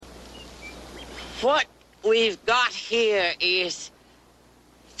What we've got here is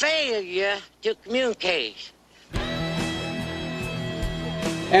failure to communicate.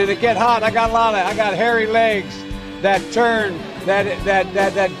 And to get hot, I got hairy legs that turn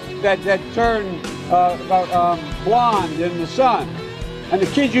blonde in the sun. And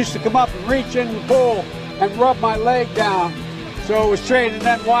the kids used to come up and reach in the pool and rub my leg down so it was straight, and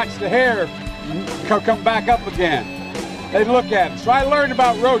then watch the hair come back up again. They'd look at it. So I learned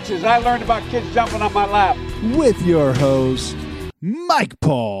about roaches. I learned about kids jumping on my lap. With your host, Mike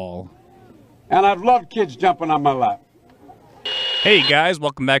Paul. And I've loved kids jumping on my lap. Hey guys,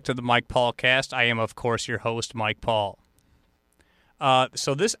 welcome back to the Mike Paul Cast. I am, of course, your host, Mike Paul.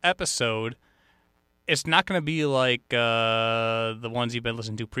 So this episode, it's not going to be like the ones you've been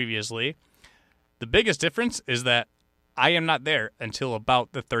listening to previously. The biggest difference is that I am not there until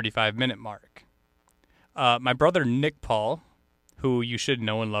about the 35-minute mark. My brother, Nick Paul, who you should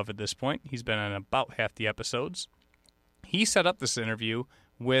know and love at this point, he's been on about half the episodes, he set up this interview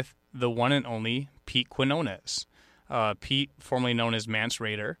with the one and only Pete Quinones. Pete, formerly known as Mance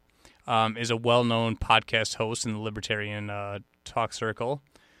Raider, is a well-known podcast host in the Libertarian talk circle.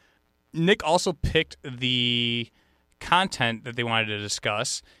 Nick also picked the content that they wanted to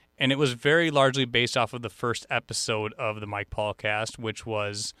discuss, and it was very largely based off of the first episode of the Mike Paul Cast, which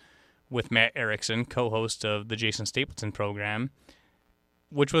was with Matt Erickson, co-host of the Jason Stapleton program,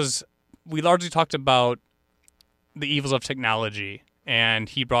 which was, we largely talked about the evils of technology, and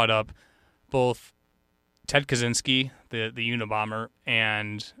he brought up both Ted Kaczynski, the Unabomber,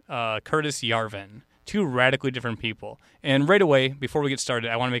 and Curtis Yarvin, two radically different people. And right away, before we get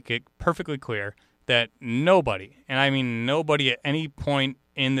started, I want to make it perfectly clear that nobody, and I mean nobody at any point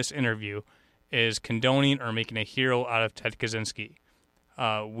in this interview, is condoning or making a hero out of Ted Kaczynski.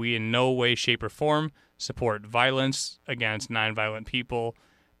 We in no way, shape, or form support violence against nonviolent people,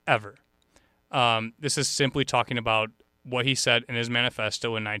 ever. This is simply talking about what he said in his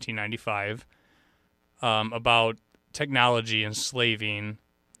manifesto in 1995 about technology enslaving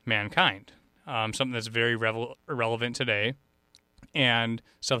mankind. Something that's very relevant today, and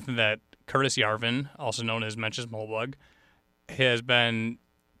something that Curtis Yarvin, also known as Mencius Moldbug, has been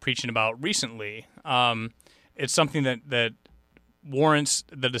preaching about recently. It's something that warrants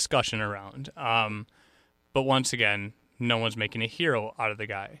the discussion around. But once again, no one's making a hero out of the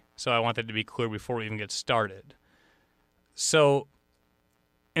guy. So I want that to be clear before we even get started. So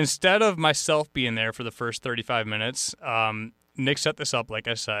instead of myself being there for the first 35 minutes, Nick set this up, like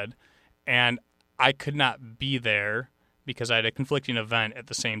I said, and I could not be there because I had a conflicting event at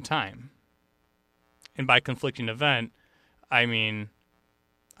the same time. And by conflicting event, I mean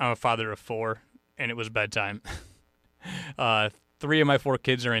I'm a father of 4, and it was bedtime. 3 of my 4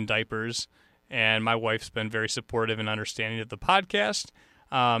 kids are in diapers, and my wife's been very supportive and understanding of the podcast.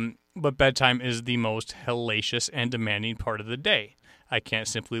 But bedtime is the most hellacious and demanding part of the day. I can't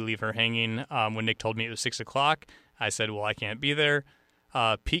simply leave her hanging. When Nick told me it was 6 o'clock, I said, well, I can't be there.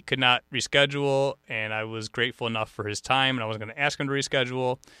 Pete could not reschedule, and I was grateful enough for his time, and I wasn't going to ask him to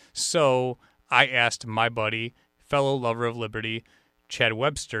reschedule. So I asked my buddy, fellow lover of liberty, Chad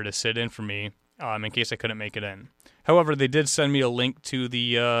Webster, to sit in for me in case I couldn't make it in. However, they did send me a link to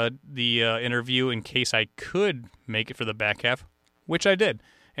the interview in case I could make it for the back half, which I did,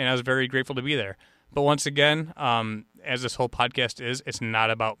 and I was very grateful to be there. But once again, as this whole podcast is, it's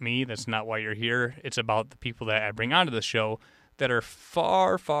not about me. That's not why you're here. It's about the people that I bring onto the show that are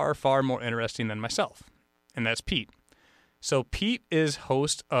far, far, far more interesting than myself, and that's Pete. So Pete is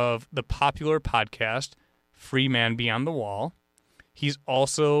host of the popular podcast, Free Man Beyond the Wall. He's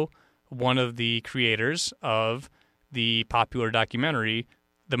also one of the creators of the popular documentary,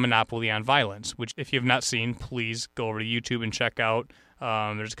 The Monopoly on Violence, which if you have not seen, please go over to YouTube and check out.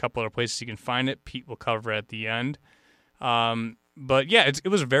 There's a couple other places you can find it. Pete will cover it at the end. But yeah, it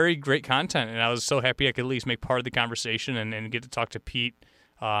was very great content, and I was so happy I could at least make part of the conversation and get to talk to Pete,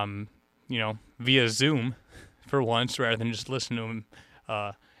 via Zoom for once, rather than just listen to him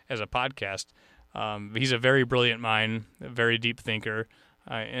as a podcast. He's a very brilliant mind, a very deep thinker,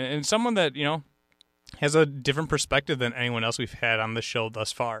 and someone that, has a different perspective than anyone else we've had on the show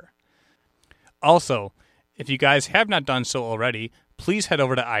thus far. Also, if you guys have not done so already, please head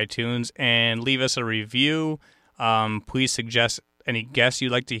over to iTunes and leave us a review. Please suggest any guests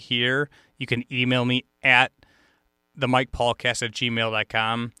you'd like to hear. You can email me at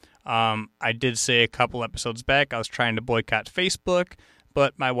themikepaulcast@gmail.com. I did say a couple episodes back I was trying to boycott Facebook,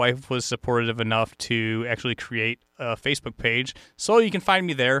 but my wife was supportive enough to actually create a Facebook page. So you can find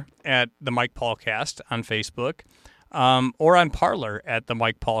me there at The Mike Paul Cast on Facebook, or on Parler at The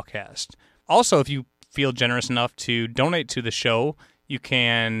Mike Paul Cast. Also, if you feel generous enough to donate to the show, you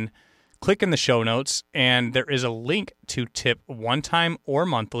can click in the show notes, and there is a link to tip one time or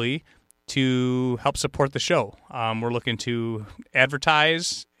monthly to help support the show. We're looking to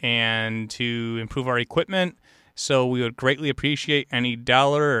advertise and to improve our equipment, so we would greatly appreciate any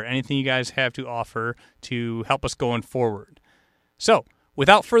dollar or anything you guys have to offer to help us going forward. So,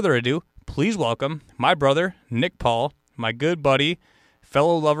 without further ado, please welcome my brother, Nick Paul, my good buddy,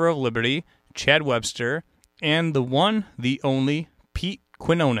 fellow lover of liberty, Chad Webster, and the one, the only, Pete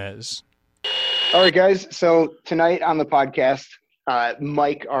Quinones. All right, guys. So tonight on the podcast,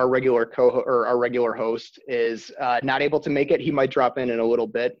 Mike, our regular host, is not able to make it. He might drop in a little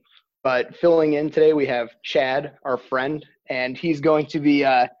bit, but filling in today we have Chad, our friend, and he's going to be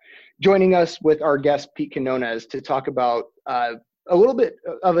joining us with our guest Pete Quinones to talk about a little bit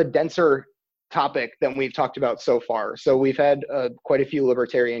of a denser topic than we've talked about so far. So we've had quite a few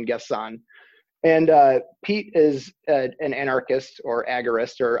libertarian guests on, and Pete is an anarchist or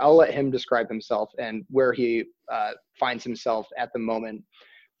agorist, or I'll let him describe himself and where he finds himself at the moment.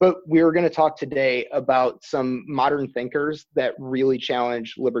 But we're going to talk today about some modern thinkers that really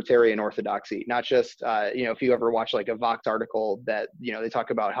challenge libertarian orthodoxy. Not just, if you ever watch like a Vox article that, they talk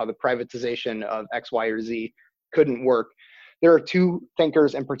about how the privatization of X, Y, or Z couldn't work. There are two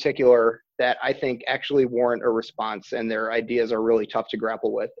thinkers in particular that I think actually warrant a response, and their ideas are really tough to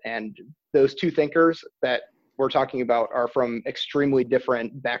grapple with. And those two thinkers that we're talking about are from extremely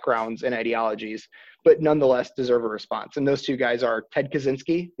different backgrounds and ideologies, but nonetheless deserve a response. And those two guys are Ted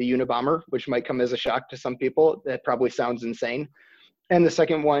Kaczynski, the Unabomber, which might come as a shock to some people. That probably sounds insane. And the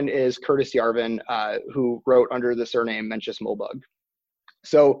second one is Curtis Yarvin, who wrote under the surname Mencius Moldbug.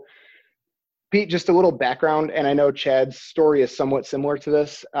 So Pete, just a little background, and I know Chad's story is somewhat similar to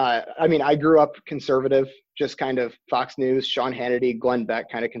this. I grew up conservative, just kind of Fox News, Sean Hannity, Glenn Beck,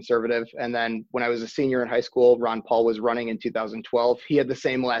 kind of conservative. And then when I was a senior in high school, Ron Paul was running in 2012. He had the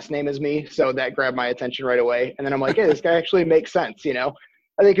same last name as me, so that grabbed my attention right away. And then I'm like, hey, this guy actually makes sense,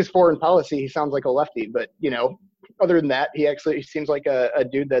 I think his foreign policy, he sounds like a lefty, but, other than that, he seems like a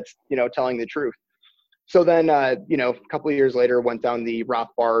dude that's, telling the truth. So then, a couple of years later, went down the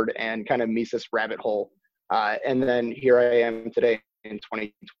Rothbard and kind of Mises rabbit hole. And then here I am today in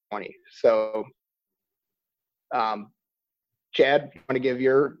 2020. So, Chad, you want to give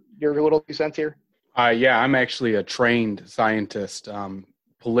your little 2 cents here? Yeah, I'm actually a trained scientist,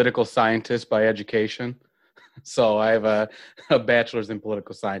 political scientist by education. So I have a bachelor's in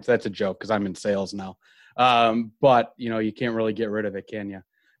political science. That's a joke because I'm in sales now. But, you can't really get rid of it, can you?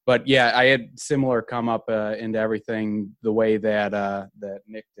 But yeah, I had similar come up into everything the way that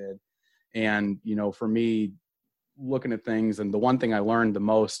Nick did. And, for me, looking at things, and the one thing I learned the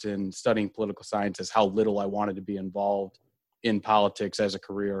most in studying political science is how little I wanted to be involved in politics as a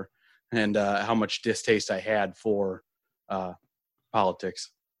career, and how much distaste I had for politics.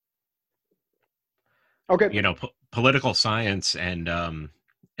 Okay. Political science and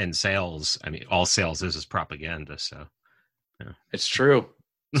sales, all sales is propaganda. So yeah. It's true.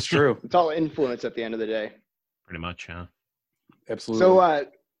 It's true. It's all influence at the end of the day. Pretty much, yeah. Absolutely.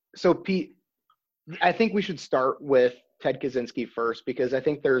 So Pete, I think we should start with Ted Kaczynski first, because I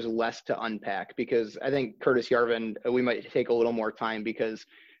think there's less to unpack, because I think Curtis Yarvin, we might take a little more time, because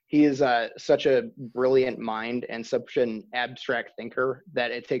he is such a brilliant mind and such an abstract thinker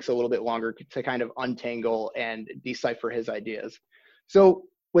that it takes a little bit longer to kind of untangle and decipher his ideas. So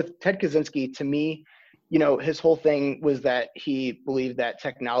with Ted Kaczynski, to me, his whole thing was that he believed that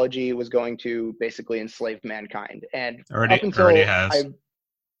technology was going to basically enslave mankind. And already has.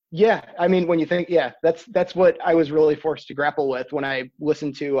 When you think, that's what I was really forced to grapple with when I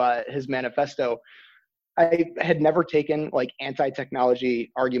listened to his manifesto. I had never taken like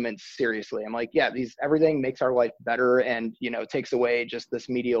anti-technology arguments seriously. I'm like, everything makes our life better and, takes away just this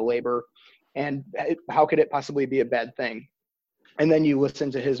medial labor. And how could it possibly be a bad thing? And then you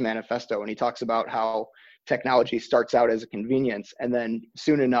listen to his manifesto, and he talks about how technology starts out as a convenience, and then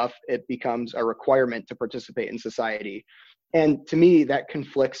soon enough, it becomes a requirement to participate in society. And to me, that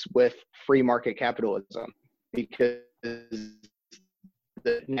conflicts with free market capitalism, because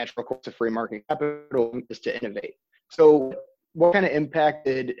the natural course of free market capitalism is to innovate. So what kind of impact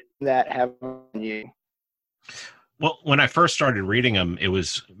did that have on you? Well, when I first started reading them, it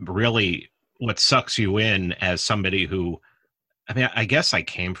was really what sucks you in as somebody who, I guess I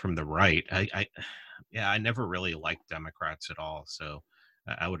came from the right. I never really liked Democrats at all. So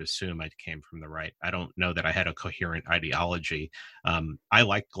I would assume I came from the right. I don't know that I had a coherent ideology. I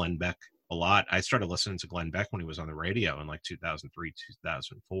liked Glenn Beck a lot. I started listening to Glenn Beck when he was on the radio in like 2003,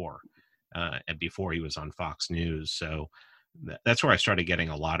 2004, and before he was on Fox News. So that's where I started getting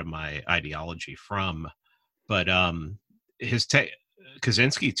a lot of my ideology from. But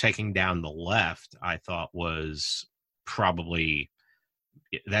Kaczynski taking down the left, I thought was probably,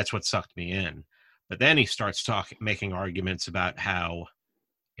 that's what sucked me in. But then he starts making arguments about how,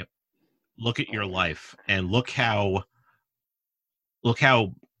 look at your life and look how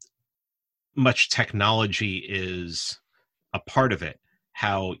much technology is a part of it,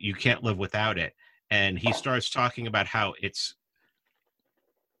 how you can't live without it. And he starts talking about how it's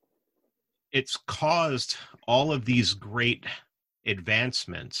caused all of these great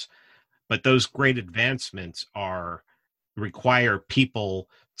advancements, but those great advancements require people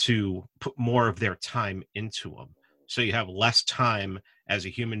to put more of their time into them. So you have less time as a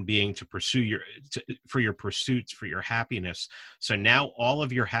human being to pursue for your pursuits, for your happiness. So now all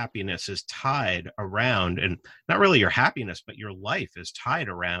of your happiness is tied around, and not really your happiness, but your life is tied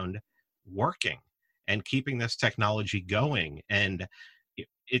around working and keeping this technology going. And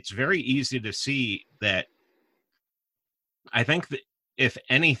it's very easy to see that. I think that if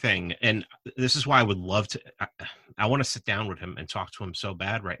anything, and this is why I would love to, I want to sit down with him and talk to him so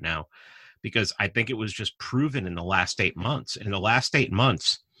bad right now, because I think it was just proven in the last 8 months. In the last 8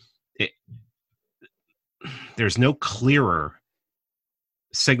 months, there's no clearer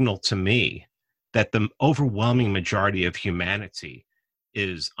signal to me that the overwhelming majority of humanity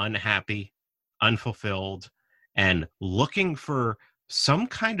is unhappy, unfulfilled, and looking for some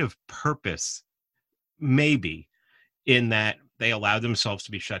kind of purpose, maybe, in that they allowed themselves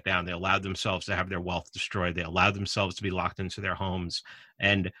to be shut down. They allowed themselves to have their wealth destroyed. They allowed themselves to be locked into their homes.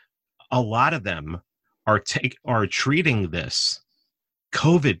 And a lot of them are treating this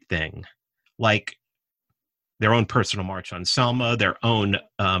COVID thing like their own personal march on Selma, their own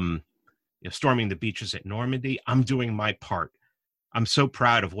storming the beaches at Normandy. I'm doing my part. I'm so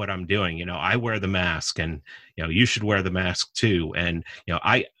proud of what I'm doing. I wear the mask, and you should wear the mask too. And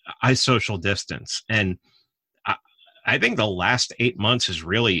I social distance. And I think the last 8 months is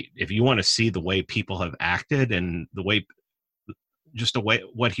really, if you want to see the way people have acted and the way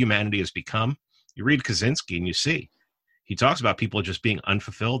what humanity has become, you read Kaczynski and you see he talks about people just being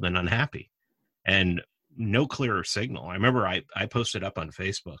unfulfilled and unhappy, and no clearer signal. I remember I posted up on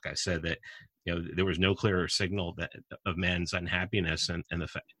Facebook. I said that there was no clearer signal of man's unhappiness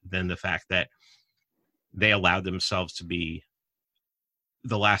than the fact that they allowed themselves to be,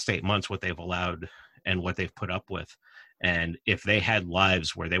 the last 8 months, what they've allowed and what they've put up with. And if they had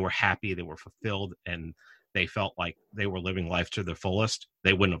lives where they were happy, they were fulfilled, and they felt like they were living life to their fullest,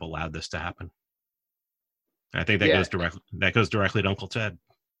 they wouldn't have allowed this to happen. I think that goes directly to Uncle Ted.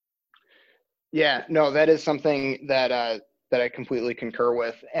 Yeah, no, that is something that I completely concur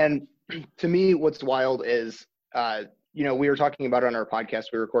with. And to me, what's wild is, we were talking about on our podcast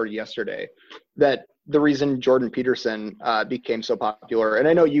we recorded yesterday, that the reason Jordan Peterson became so popular, and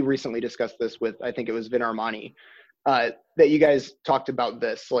I know you recently discussed this with, I think it was Vin Armani, that you guys talked about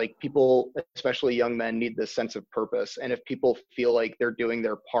this, like people, especially young men, need this sense of purpose. And if people feel like they're doing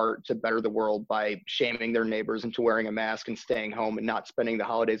their part to better the world by shaming their neighbors into wearing a mask and staying home and not spending the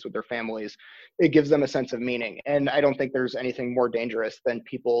holidays with their families, it gives them a sense of meaning. And I don't think there's anything more dangerous than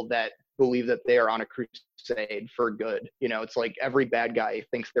people that believe that they are on a crusade for good. It's like every bad guy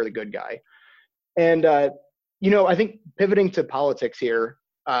thinks they're the good guy. And, I think pivoting to politics here,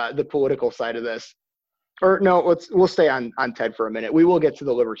 the political side of this, or no, we'll stay on Ted for a minute. We will get to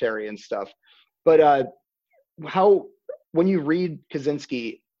the libertarian stuff. But when you read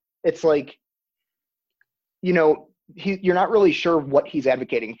Kaczynski, it's like, you're not really sure what he's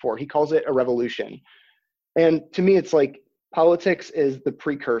advocating for. He calls it a revolution. And to me, it's like politics is the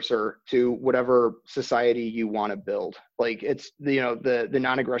precursor to whatever society you want to build. Like it's, the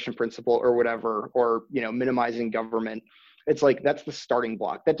non-aggression principle or whatever, or, minimizing government. It's like, that's the starting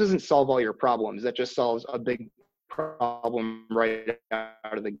block. That doesn't solve all your problems. That just solves a big problem right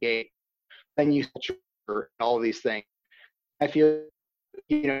out of the gate. Then you all of these things. I feel,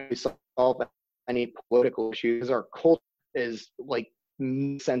 you solve any political issues. Our culture is like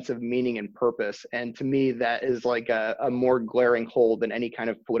sense of meaning and purpose. And to me, that is like a more glaring hole than any kind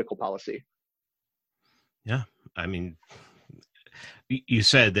of political policy. Yeah. I mean, you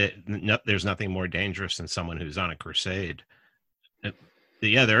said that there's nothing more dangerous than someone who's on a crusade.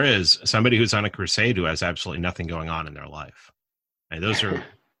 Yeah, there is somebody who's on a crusade who has absolutely nothing going on in their life. And those are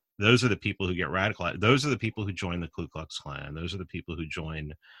the people who get radicalized. Those are the people who join the Ku Klux Klan. Those are the people who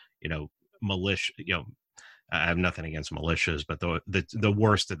join, militia. I have nothing against militias, but the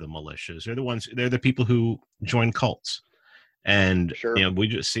worst of the militias they're the people who join cults. And, sure. We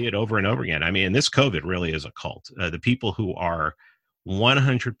just see it over and over again. I mean, this COVID really is a cult. The people who are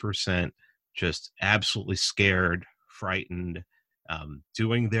 100% just absolutely scared, frightened,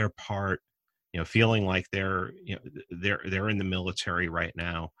 doing their part, feeling like they're in the military right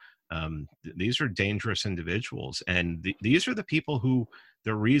now. These are dangerous individuals, and these are the people who,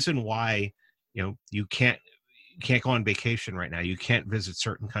 the reason why you can't go on vacation right now, you can't visit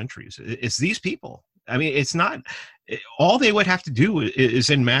certain countries, it's these people. I mean, it's not all they would have to do is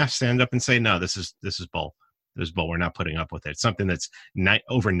in mass stand up and say, no, this is bull. This is bull. We're not putting up with it. Something that's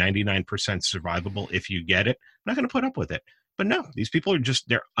over 99% survivable. If you get it, I'm not going to put up with it. But no, these people are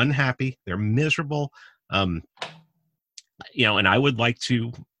they're unhappy. They're miserable. And I would like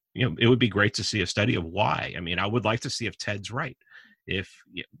to, it would be great to see a study of why. I mean, I would like to see if Ted's right. If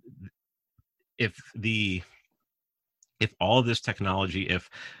all of this technology, if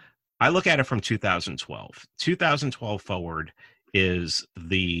I look at it from 2012 forward is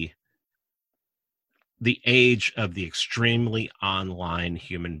the age of the extremely online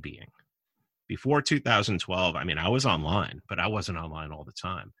human being. Before 2012, I mean, I was online, but I wasn't online all the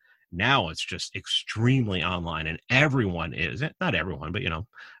time. Now it's just extremely online, and everyone is, not everyone, but, I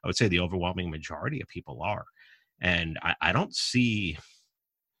would say the overwhelming majority of people are. And I don't see,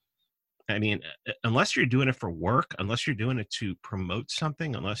 I mean, unless you're doing it for work, unless you're doing it to promote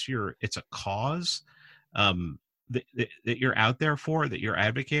something, unless it's a cause that you're out there for, that you're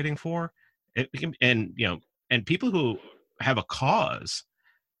advocating for, and people who have a cause,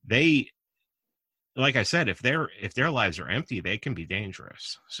 they, like I said, if their lives are empty, they can be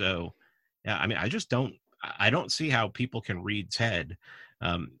dangerous. So, yeah, I mean, I don't see how people can read Ted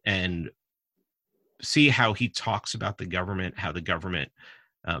and see how he talks about the government, how the government,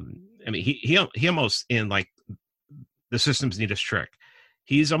 I mean, he almost, in like, the systems need a trick.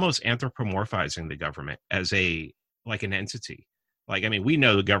 He's almost anthropomorphizing the government as an entity. Like, I mean, we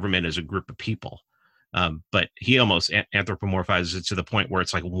know the government is a group of people, but he almost anthropomorphizes it to the point where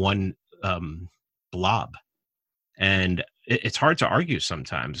it's like one blob. And it's hard to argue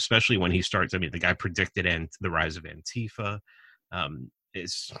sometimes, especially when he starts. I mean, the guy predicted the rise of Antifa. I mean,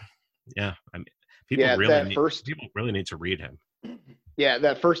 people really need to read him. Yeah,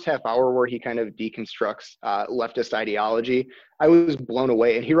 that first half hour where he kind of deconstructs leftist ideology, I was blown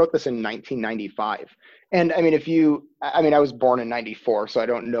away. And he wrote this in 1995. And I mean, I was born in 94, so I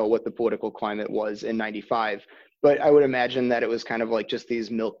don't know what the political climate was in 95. But I would imagine that it was kind of like just these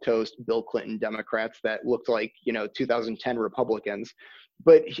milquetoast Bill Clinton Democrats that looked like, 2010 Republicans.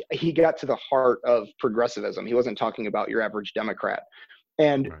 But he got to the heart of progressivism. He wasn't talking about your average Democrat.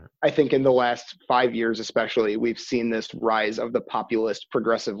 And right. I think in the last 5 years, especially, we've seen this rise of the populist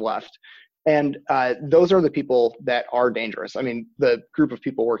progressive left. And those are the people that are dangerous. I mean, the group of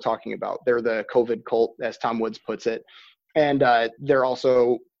people we're talking about, they're the COVID cult, as Tom Woods puts it. And they're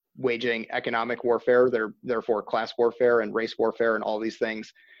also waging economic warfare. They're therefore class warfare and race warfare and all these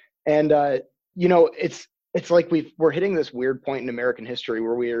things. And, it's like we're hitting this weird point in American history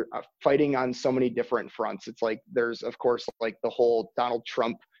where we're fighting on so many different fronts. It's like there's, of course, like the whole Donald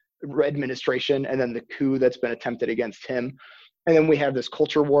Trump administration and then the coup that's been attempted against him. And then we have this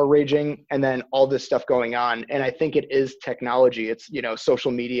culture war raging and then all this stuff going on. And I think it is technology. It's,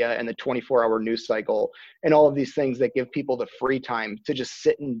 social media and the 24-hour news cycle and all of these things that give people the free time to just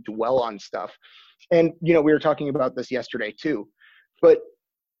sit and dwell on stuff. And, we were talking about this yesterday too, but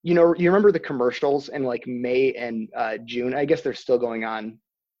you remember the commercials in like May and June? I guess they're still going on,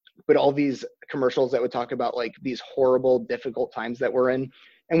 but all these commercials that would talk about like these horrible, difficult times that we're in.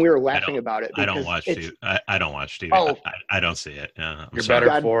 And we were laughing about it. I don't watch TV. I don't watch TV. Oh, I don't see it. You're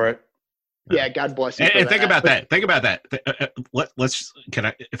better for it. Yeah, God bless you. And think about that. Think about that. Let's.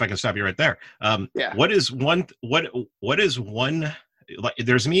 If I can stop you right there. Yeah. What is one? Like,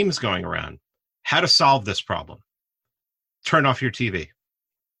 there's memes going around. How to solve this problem? Turn off your TV.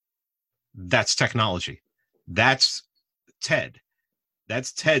 That's technology. That's Ted.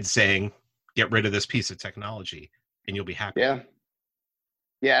 That's Ted saying, "Get rid of this piece of technology, and you'll be happy."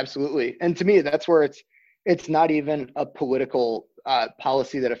 Yeah, absolutely. And to me, that's where it's not even a political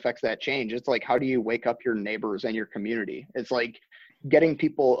policy that affects that change. It's like, how do you wake up your neighbors and your community? It's like getting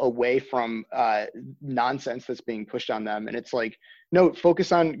people away from nonsense that's being pushed on them. And it's like, no,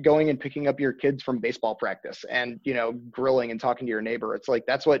 focus on going and picking up your kids from baseball practice and, grilling and talking to your neighbor. It's like,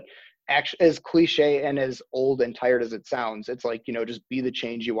 that's what actually, as cliche and as old and tired as it sounds, it's like, just be the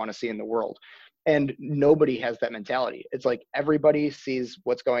change you want to see in the world. And nobody has that mentality. It's like everybody sees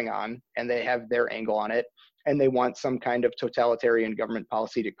what's going on and they have their angle on it and they want some kind of totalitarian government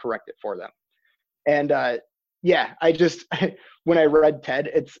policy to correct it for them. And I just, when I read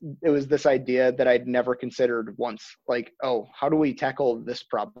Ted, it was this idea that I'd never considered once, like, oh, how do we tackle this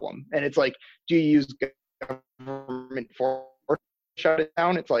problem? And it's like, do you use government force to shut it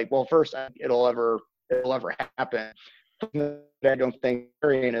down? It's like, well, first it'll ever happen. I don't think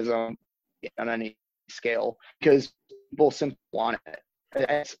Arianism on any scale, because people simply want it.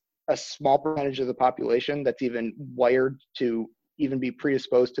 It's a small percentage of the population that's even wired to even be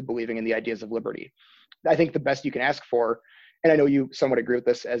predisposed to believing in the ideas of liberty. I think the best you can ask for, and I know you somewhat agree with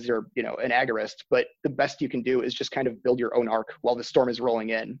this as you're, an agorist, but the best you can do is just kind of build your own ark while the storm is rolling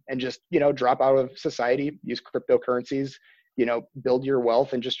in, and just, drop out of society, use cryptocurrencies, build your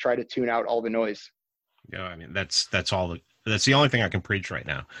wealth, and just try to tune out all the noise. Yeah, I mean, that's the only thing I can preach right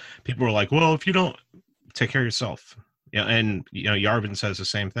now. People are like, well, if you don't take care of yourself, and Yarvin says the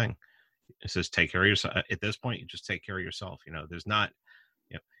same thing. It says, take care of yourself. At this point, you just take care of yourself. There's not,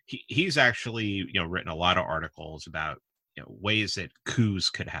 he's actually, written a lot of articles about, ways that coups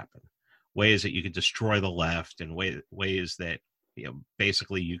could happen, ways that you could destroy the left, and ways that,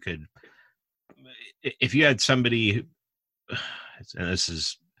 basically you could, if you had somebody, and this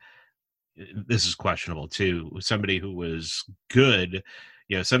is questionable too, somebody who was good,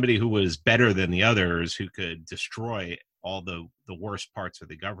 somebody who was better than the others, who could destroy all the worst parts of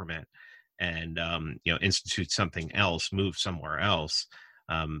the government and, institute something else, move somewhere else.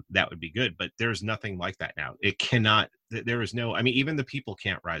 That would be good, but there's nothing like that now. It cannot, there is no, even the people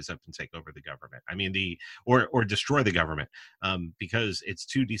can't rise up and take over the government. Or destroy the government, because it's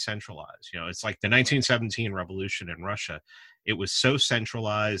too decentralized. It's like the 1917 revolution in Russia. It was so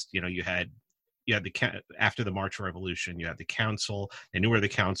centralized. You had after the March Revolution, you had the council. They knew where the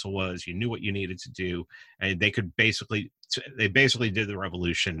council was. You knew what you needed to do, and they basically did the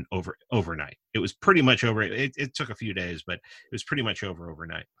revolution overnight. It was pretty much over. It took a few days, but it was pretty much over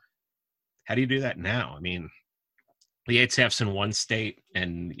overnight. How do you do that now? The ATF's in one state,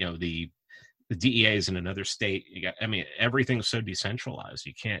 and the DEA is in another state. Everything's so decentralized.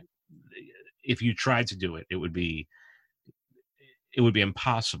 You can't. If you tried to do it, it would be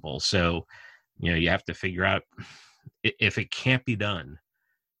impossible. So, you have to figure out if it can't be done.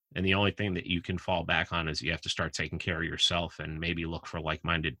 And the only thing that you can fall back on is you have to start taking care of yourself, and maybe look for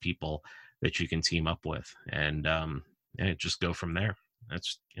like-minded people that you can team up with, and just go from there.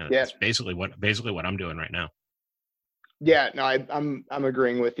 That's that's basically what I'm doing right now. Yeah, no, I'm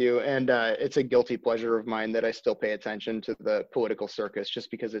agreeing with you, and it's a guilty pleasure of mine that I still pay attention to the political circus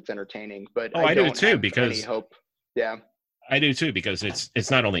just because it's entertaining. But I do don't too, have because any hope. Yeah, I do too, because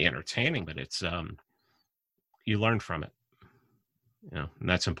it's not only entertaining, but it's you learn from it. And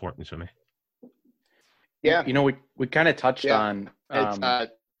that's important to me. Yeah, we kind of touched on.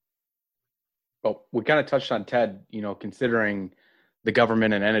 We kind of touched on TED. Considering the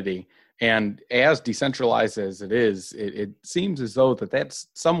government and entity, and as decentralized as it is, it seems as though that's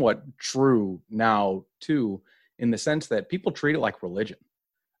somewhat true now too, in the sense that people treat it like religion.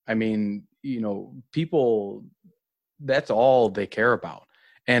 People, that's all they care about.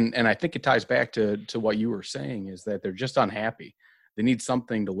 And I think it ties back to what you were saying, is that they're just unhappy. They need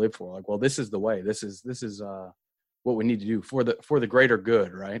something to live for. Like, well, this is the way. This is what we need to do for the greater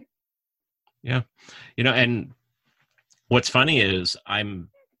good, right? Yeah. And what's funny is I'm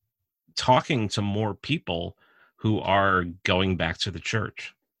talking to more people who are going back to the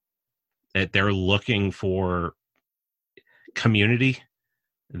church, that they're looking for community.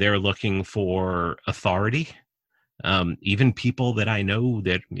 They're looking for authority. Even people that I know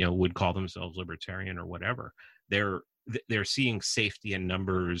that, would call themselves libertarian or whatever, they're seeing safety in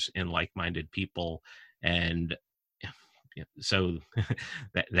numbers in like-minded people. And so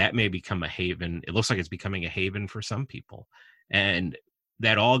that may become a haven. It looks like it's becoming a haven for some people. And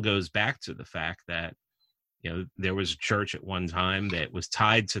that all goes back to the fact that, there was a church at one time that was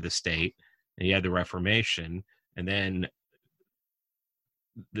tied to the state, and you had the Reformation, and then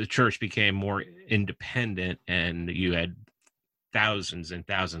the church became more independent, and you had thousands and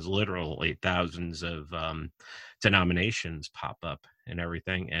thousands, literally thousands of denominations pop up and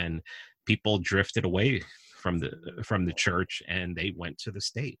everything, and people drifted away from the church, and they went to the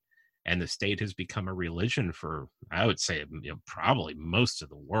state, and the state has become a religion for, I would say, probably most of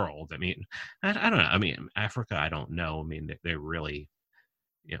the world. I don't know. Africa, I don't know. They really,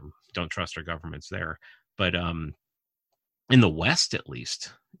 don't trust their governments there, but in the West, at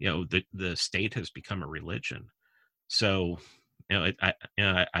least, the state has become a religion. So,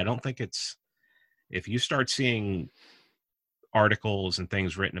 I don't think it's, if you start seeing articles and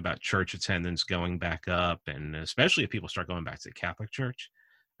things written about church attendance going back up, and especially if people start going back to the Catholic Church,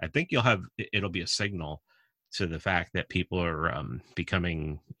 I think it'll be a signal to the fact that people are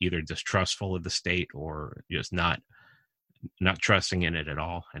becoming either distrustful of the state or just not trusting in it at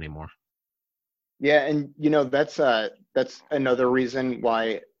all anymore. Yeah, and that's another reason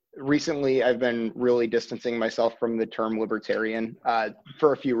why recently I've been really distancing myself from the term libertarian,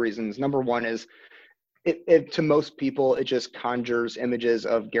 for a few reasons. Number one is to most people, it just conjures images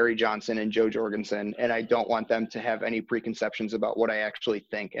of Gary Johnson and Joe Jorgensen, and I don't want them to have any preconceptions about what I actually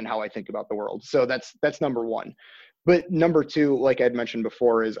think and how I think about the world. So that's number one. But number two, like I'd mentioned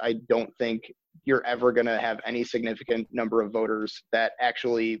before, is I don't think you're ever going to have any significant number of voters that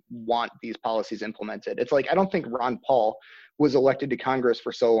actually want these policies implemented. It's like, I don't think Ron Paul was elected to Congress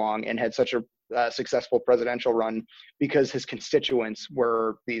for so long and had such a successful presidential run because his constituents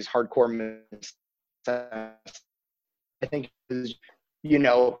were these hardcore I think is,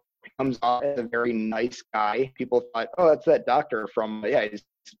 comes off as a very nice guy. People thought, oh, that's that doctor from,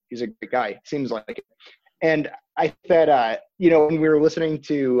 he's a great guy. Seems like it. And I said, when we were listening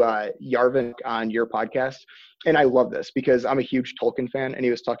to Yarvin on your podcast, and I love this because I'm a huge Tolkien fan, and he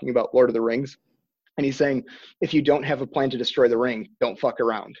was talking about Lord of the Rings. And he's saying, if you don't have a plan to destroy the ring, don't fuck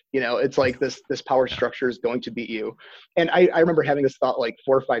around. It's like this power structure is going to beat you. And I remember having this thought like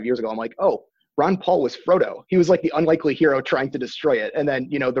 4 or 5 years ago. I'm like, oh, Ron Paul was Frodo. He was like the unlikely hero trying to destroy it. And then,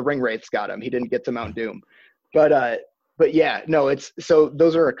 the ring wraiths got him. He didn't get to Mount Doom. But yeah, no, so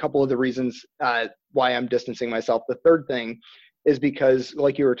those are a couple of the reasons why I'm distancing myself. The third thing is because,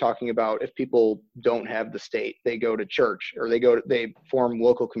 like you were talking about, if people don't have the state, they go to church or they form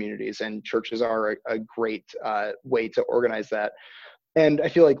local communities, and churches are a great way to organize that. And I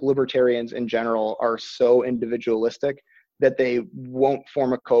feel like libertarians in general are so individualistic that they won't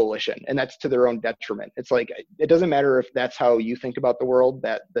form a coalition, and that's to their own detriment. It's like, it doesn't matter if that's how you think about the world,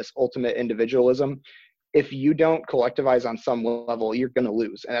 that this ultimate individualism, if you don't collectivize on some level, you're going to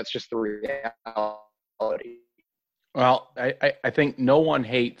lose. And that's just the reality. Well, I think no one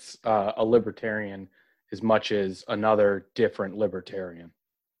hates a libertarian as much as another different libertarian.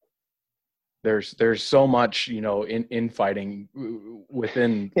 There's so much, infighting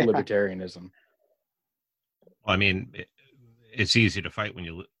within libertarianism. Well, I mean, it's easy to fight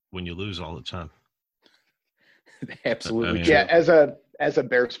when you lose all the time. Absolutely. Yeah. As a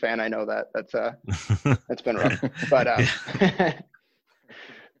Bears fan, I know that's been rough, but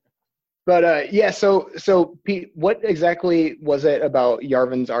yeah. So Pete, what exactly was it about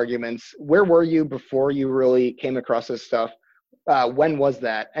Yarvin's arguments? Where were you before you really came across this stuff? When was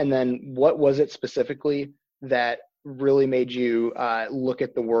that? And then what was it specifically that really made you look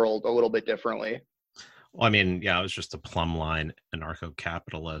at the world a little bit differently? Well, I mean, I was just a plumb line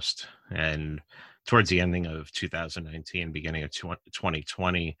anarcho-capitalist, and towards the ending of 2019, beginning of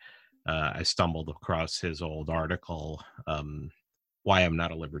 2020, I stumbled across his old article, Why I'm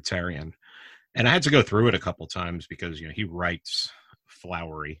Not a Libertarian. And I had to go through it a couple times because, he writes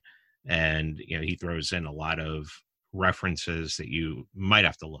flowery, and, he throws in a lot of references that you might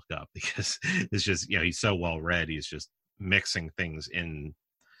have to look up because it's just, he's so well read. He's just mixing things in.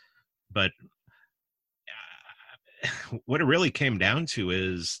 But what it really came down to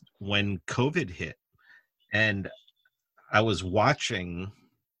is when COVID hit, and I was watching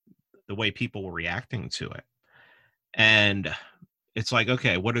the way people were reacting to it. And it's like,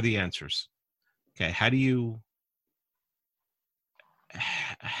 okay, what are the answers? Okay, how do you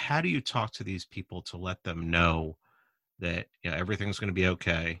talk to these people to let them know that everything's going to be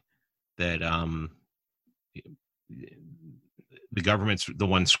okay, that the government's the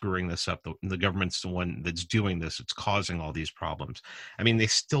one screwing this up. The government's the one that's doing this. It's causing all these problems. I mean, they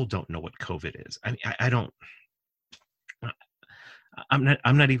still don't know what COVID is. I mean,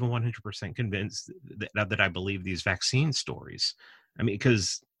 I'm not even 100% convinced that I believe these vaccine stories. I mean,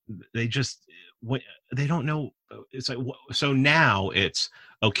 because they don't know. It's like, so now it's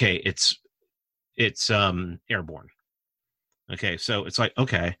okay. It's airborne. Okay. So it's like,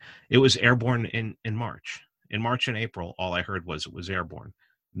 okay, it was airborne in March. In March and April, all I heard was it was airborne.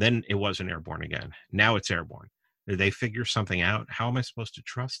 Then it wasn't airborne again. Now it's airborne. Did they figure something out? How am I supposed to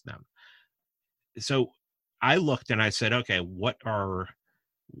trust them? So I looked and I said, okay, what are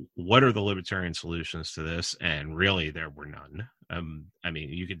the libertarian solutions to this? And really, there were none. I mean,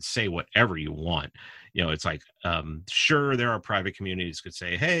 you could say whatever you want. It's like, sure, there are private communities could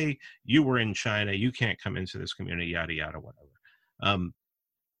say, hey, you were in China, you can't come into this community, yada, yada, whatever. I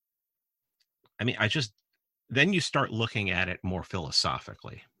mean, then you start looking at it more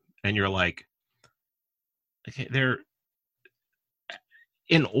philosophically, and you're like, okay,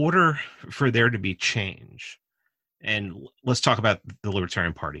 in order for there to be change, and let's talk about the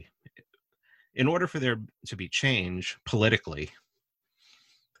Libertarian Party. In order for there to be change politically,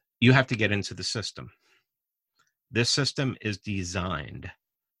 you have to get into the system. This system is designed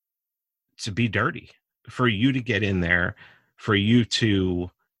to be dirty, for you to get in there, for you to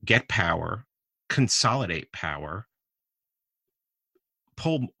get power, consolidate power,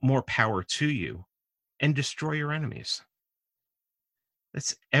 pull more power to you, and destroy your enemies.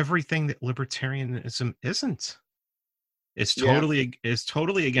 That's everything that libertarianism isn't. It's Yeah.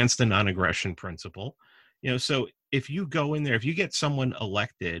 totally against the non-aggression principle. So if you go in there, if you get someone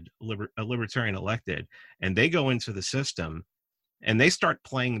elected, a libertarian elected, and they go into the system and they start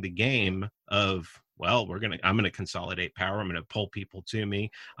playing the game of, well, I'm going to consolidate power. I'm going to pull people to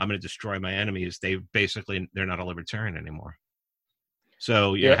me. I'm going to destroy my enemies. They're not a libertarian anymore.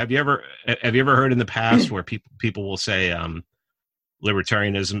 So Yeah. have you ever heard in the past where people will say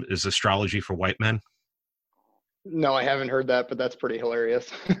libertarianism is astrology for white men? No, I haven't heard that, but that's pretty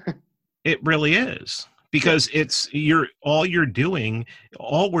hilarious. It really is, because all we're doing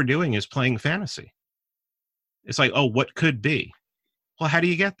is playing fantasy. It's like, oh, what could be? Well, how do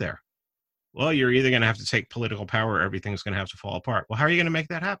you get there? Well, you're either going to have to take political power or everything's going to have to fall apart. Well, how are you going to make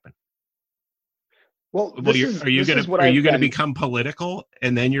that happen? Well, Are you going to become political,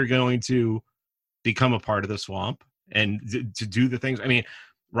 and then you're going to become a part of the swamp and to do the things? I mean,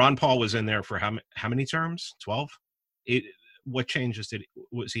 Ron Paul was in there for how many terms? 12? What changes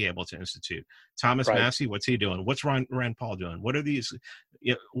was he able to institute? Thomas Massey, what's he doing? What's Rand Paul doing? What are these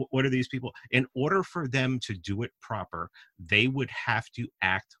people? In order for them to do it proper, they would have to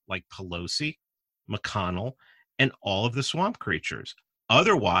act like Pelosi, McConnell, and all of the swamp creatures.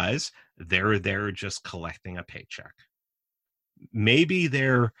 Otherwise, they're just collecting a paycheck. Maybe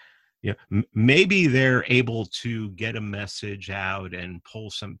they're able to get a message out and pull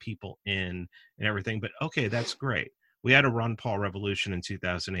some people in and everything, but okay, that's great. We had a Ron Paul revolution in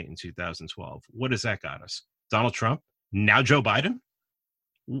 2008 and 2012. What has that got us? Donald Trump? Now Joe Biden?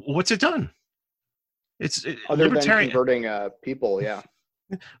 What's it done? It's other than converting people, yeah.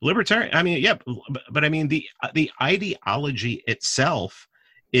 Libertarian. I mean, yeah, but I mean the ideology itself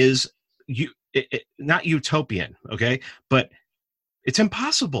is not utopian, okay? But it's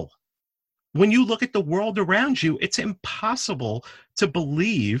impossible. When you look at the world around you, it's impossible to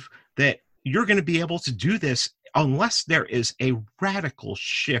believe that you're going to be able to do this unless there is a radical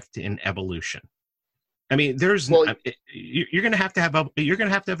shift in evolution. I mean, you're going to have to have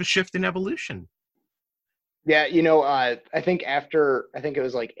a shift in evolution. Yeah, I think it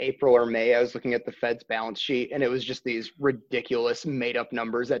was like April or May, I was looking at the Fed's balance sheet, and it was just these ridiculous made-up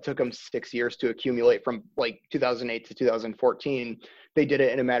numbers that took them 6 years to accumulate from like 2008 to 2014. They did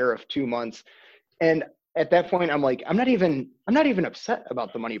it in a matter of 2 months. And at that point, I'm like, I'm not even upset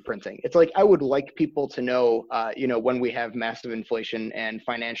about the money printing. It's like, I would like people to know, when we have massive inflation and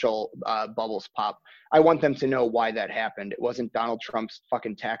financial bubbles pop, I want them to know why that happened. It wasn't Donald Trump's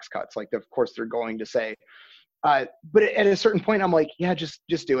fucking tax cuts, like of course they're going to say. But at a certain point, I'm like, yeah, just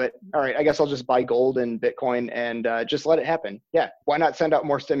do it. All right, I guess I'll just buy gold and Bitcoin and just let it happen. Yeah, why not send out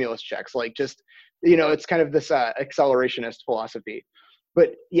more stimulus checks? Like, just, it's kind of this accelerationist philosophy.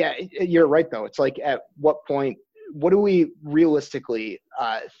 But yeah, you're right, though. It's like, at what point, what do we realistically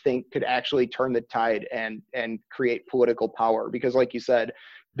think could actually turn the tide and create political power? Because like you said,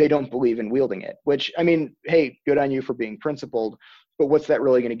 they don't believe in wielding it, which, I mean, hey, good on you for being principled, but what's that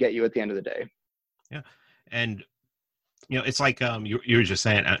really going to get you at the end of the day? Yeah. And, it's like you were just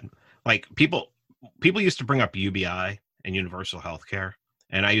saying, like people used to bring up UBI and universal health care,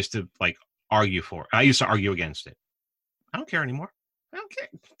 and I used to argue against it. I don't care anymore. I don't care.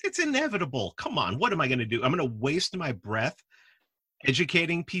 It's inevitable. Come on. What am I going to do? I'm going to waste my breath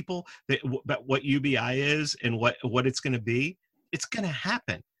educating people about what UBI is and what it's going to be. It's going to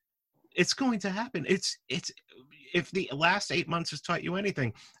happen. It's going to happen. It's if the last 8 months has taught you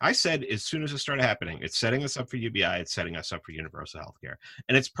anything, I said as soon as it started happening, it's setting us up for UBI, it's setting us up for universal health care.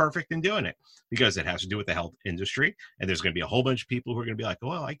 And it's perfect in doing it because it has to do with the health industry. And there's going to be a whole bunch of people who are going to be like,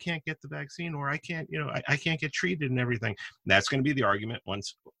 well, I can't get the vaccine, or I can't, I can't get treated and everything. That's going to be the argument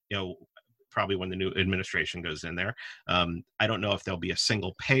once, probably when the new administration goes in there. I don't know if there'll be a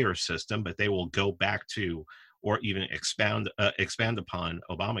single payer system, but they will go back to, or even expand upon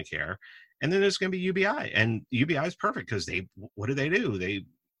Obamacare. And then there's going to be UBI, and UBI is perfect because what do? They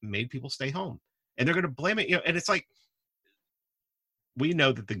made people stay home, and they're going to blame it. And it's like, we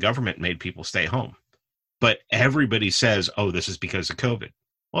know that the government made people stay home, but everybody says, oh, this is because of COVID.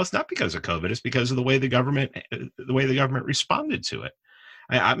 Well, it's not because of COVID. It's because of the way the government responded to it.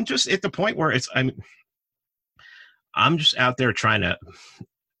 I'm just at the point where I'm just out there trying to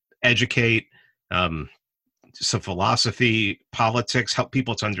educate, some philosophy, politics, help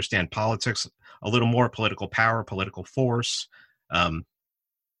people to understand politics a little more, political power, political force,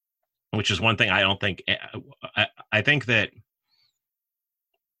 which is one thing I don't think. I think that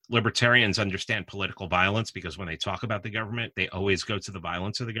libertarians understand political violence because when they talk about the government, they always go to the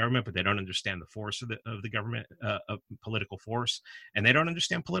violence of the government, but they don't understand the force of the government, of political force, and they don't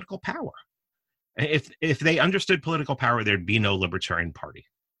understand political power. If they understood political power, there'd be no Libertarian Party.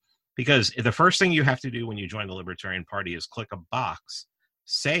 Because the first thing you have to do when you join the Libertarian Party is click a box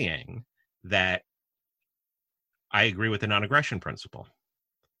saying that I agree with the non-aggression principle.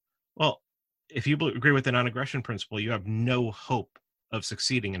 Well, if you agree with the non-aggression principle, you have no hope of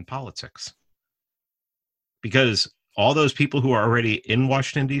succeeding in politics. Because all those people who are already in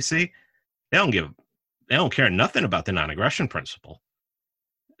Washington, D.C., they don't care nothing about the non-aggression principle.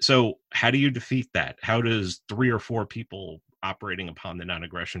 So how do you defeat that? How does 3 or 4 people operating upon the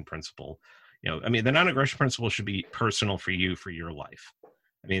non-aggression principle, I mean, the non-aggression principle should be personal for you, for your life.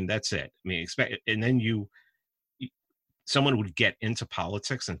 I mean, that's it. I mean, and then someone would get into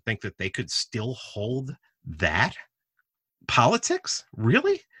politics and think that they could still hold that politics?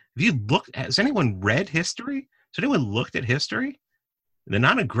 Really? Has anyone read history? Has anyone looked at history? The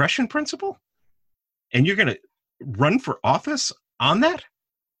non-aggression principle? And you're going to run for office on that?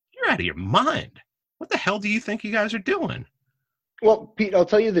 You're out of your mind. What the hell do you think you guys are doing? Well, Pete, I'll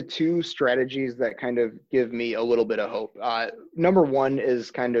tell you the 2 strategies that kind of give me a little bit of hope. Number 1 is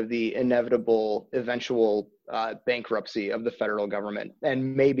kind of the inevitable, eventual bankruptcy of the federal government.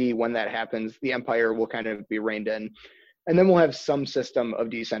 And maybe when that happens, the empire will kind of be reined in. And then we'll have some system of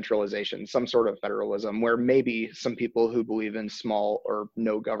decentralization, some sort of federalism, where maybe some people who believe in small or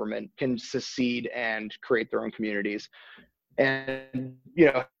no government can secede and create their own communities. And,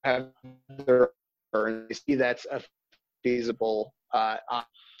 have their, and they see that's a feasible.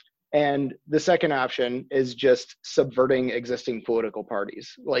 And the second option is just subverting existing political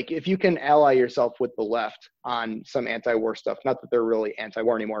parties. Like, if you can ally yourself with the left on some anti-war stuff, not that they're really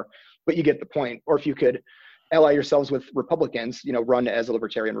anti-war anymore, but you get the point. Or if you could ally yourselves with Republicans, run as a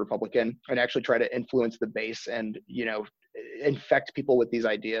libertarian Republican and actually try to influence the base and, infect people with these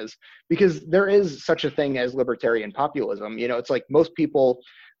ideas, because there is such a thing as libertarian populism. It's like most people,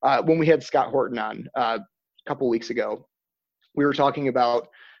 when we had Scott Horton on a couple weeks ago, we were talking about,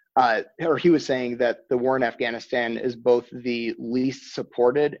 or he was saying that the war in Afghanistan is both the least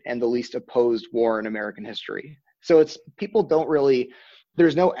supported and the least opposed war in American history. So it's, people don't really,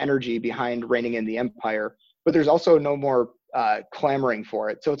 there's no energy behind reining in the empire, but there's also no more clamoring for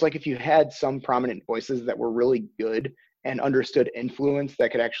it. So it's like if you had some prominent voices that were really good and understood influence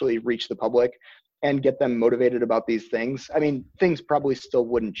that could actually reach the public and get them motivated about these things, I mean, things probably still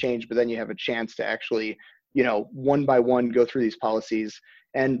wouldn't change, but then you have a chance to actually, one by one go through these policies.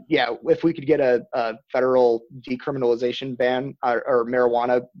 And yeah, if we could get a federal decriminalization ban or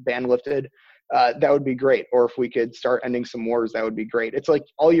marijuana ban lifted, that would be great. Or if we could start ending some wars, that would be great. It's like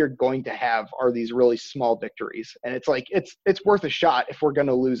all you're going to have are these really small victories. And it's like, it's worth a shot if we're going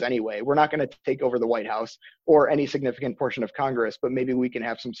to lose anyway. We're not going to take over the White House or any significant portion of Congress, but maybe we can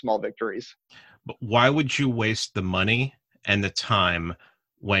have some small victories. But why would you waste the money and the time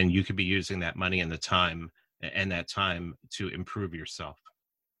when you could be using that money and the time to improve yourself?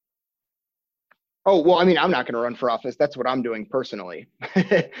 Oh, well, I mean, I'm not going to run for office. That's what I'm doing personally.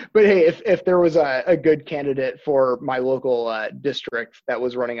 But hey, if there was a good candidate for my local district that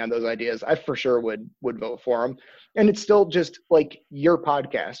was running on those ideas, I for sure would vote for him. And it's still just like your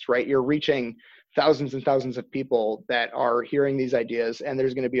podcast, right? You're reaching thousands and thousands of people that are hearing these ideas, and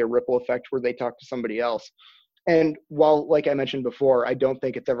there's going to be a ripple effect where they talk to somebody else. And while, like I mentioned before, I don't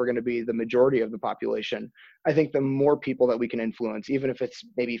think it's ever going to be the majority of the population, I think the more people that we can influence, even if it's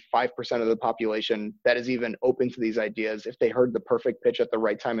maybe 5% of the population that is even open to these ideas, if they heard the perfect pitch at the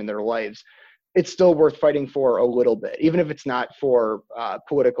right time in their lives, it's still worth fighting for a little bit, even if it's not for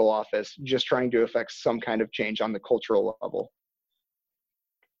political office, just trying to affect some kind of change on the cultural level.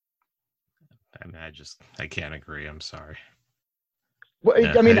 I mean, I can't agree. I'm sorry. Well,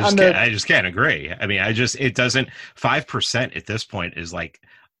 I mean, I just can't agree. I mean, it doesn't, 5% at this point is like,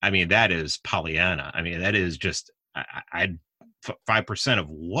 I mean, that is Pollyanna. I mean, that is just, 5% of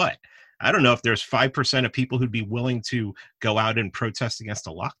what? I don't know if there's 5% of people who'd be willing to go out and protest against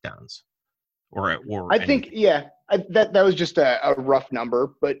the lockdowns or I think, yeah, that was just a rough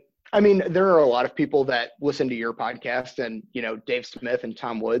number, but I mean, there are a lot of people that listen to your podcast and, Dave Smith and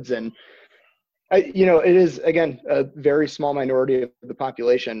Tom Woods, and it is, again, a very small minority of the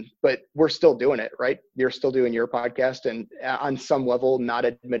population, but we're still doing it, right? You're still doing your podcast and on some level not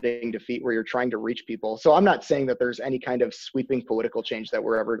admitting defeat where you're trying to reach people. So I'm not saying that there's any kind of sweeping political change that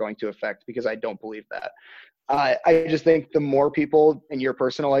we're ever going to affect, because I don't believe that. I just think the more people in your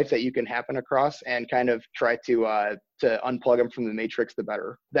personal life that you can happen across and kind of try to unplug them from the matrix, the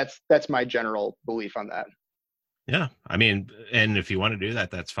better. That's my general belief on that. Yeah, I mean, and if you want to do that,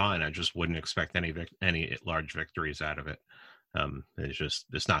 that's fine. I just wouldn't expect any large victories out of it.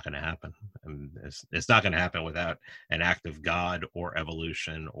 It's not going to happen. It's not going to happen without an act of God or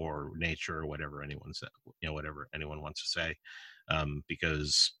evolution or nature or whatever whatever anyone wants to say.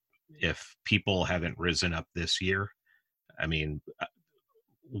 Because if people haven't risen up this year, I mean,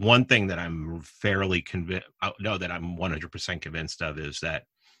 one thing that I'm fairly convinced, that I'm 100% convinced of, is that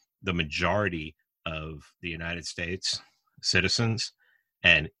the majority of the United States citizens,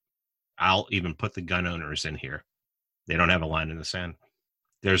 and I'll even put the gun owners in here, they don't have a line in the sand.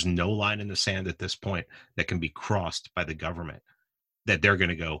 There's no line in the sand at this point that can be crossed by the government that they're going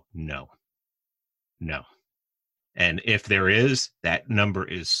to go, no. And if there is, that number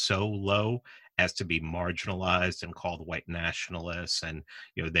is so low as to be marginalized and called white nationalists. And,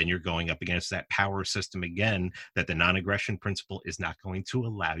 then you're going up against that power system again that the non-aggression principle is not going to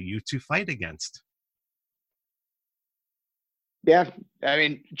allow you to fight against. Yeah. I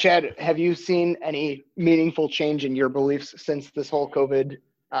mean, Chad, have you seen any meaningful change in your beliefs since this whole COVID,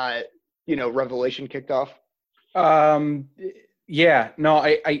 revelation kicked off? Yeah, no,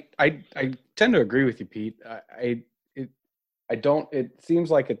 I tend to agree with you, Pete. I don't, it seems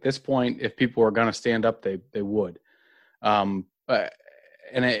like at this point, if people are going to stand up, they would. And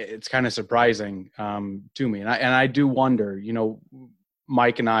it's kind of surprising to me. And I do wonder,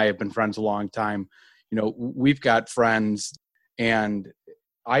 Mike and I have been friends a long time. We've got friends, and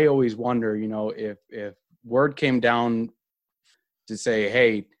I always wonder, if word came down to say,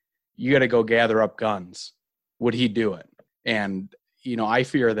 hey, you got to go gather up guns, would he do it? And, I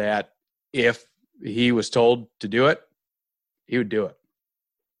fear that if he was told to do it, he would do it.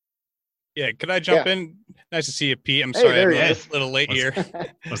 Yeah, could I jump in? Nice to see you, Pete. I'm sorry I'm a little late here.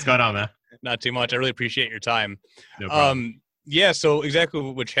 What's going on, man? Not too much. I really appreciate your time. No problem. Yeah, so exactly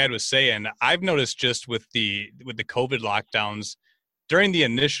what Chad was saying. I've noticed just with the COVID lockdowns, during the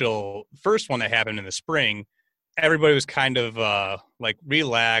initial first one that happened in the spring, everybody was kind of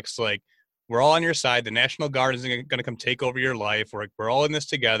relaxed, like, we're all on your side. The National Guard isn't going to come take over your life. We're all in this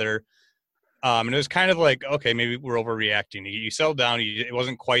together. And it was kind of like, okay, maybe we're overreacting. You settled down. It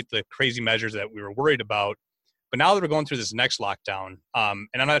wasn't quite the crazy measures that we were worried about. But now that we're going through this next lockdown, and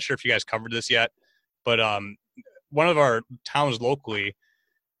I'm not sure if you guys covered this yet, but one of our towns locally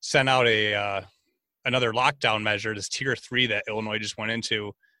sent out another lockdown measure, this tier 3 that Illinois just went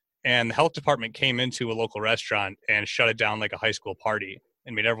into. And the health department came into a local restaurant and shut it down like a high school party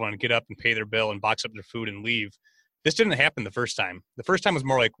and made everyone get up and pay their bill and box up their food and leave. This didn't happen the first time. The first time was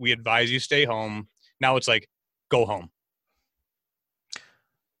more like, we advise you stay home. Now it's like, go home.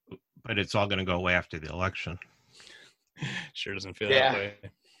 But it's all going to go away after the election. Sure doesn't feel that way.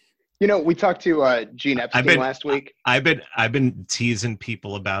 We talked to Gene Epstein last week. I've been teasing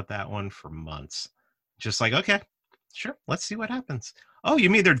people about that one for months. Just like, okay, sure, let's see what happens. Oh,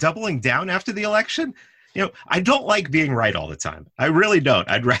 you mean they're doubling down after the election? I don't like being right all the time. I really don't.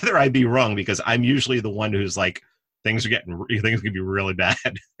 I'd rather I be wrong, because I'm usually the one who's like, things could be really bad.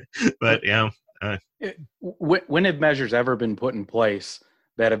 But when have measures ever been put in place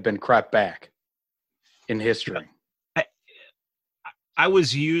that have been crept back in history? I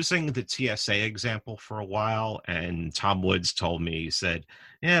was using the TSA example for a while, and Tom Woods told me, he said,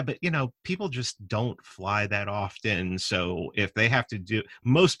 yeah, but people just don't fly that often. So if they have to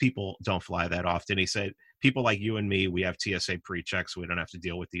most people don't fly that often. He said, people like you and me, we have TSA pre-checks, so we don't have to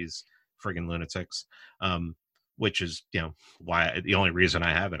deal with these friggin' lunatics. Which is, why the only reason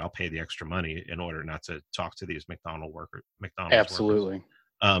I have it, I'll pay the extra money in order not to talk to these McDonald's Absolutely.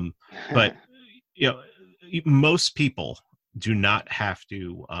 Workers. But, most people do not have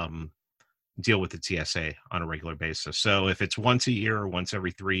to deal with the TSA on a regular basis. So if it's once a year or once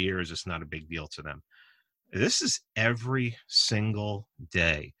every 3 years, it's not a big deal to them. This is every single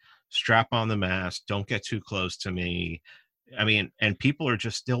day. Strap on the mask. Don't get too close to me. I mean, and people are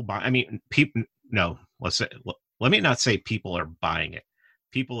just still buying. I mean, let me not say people are buying it.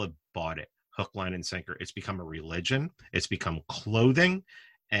 People have bought it, hook, line, and sinker. It's become a religion. It's become clothing.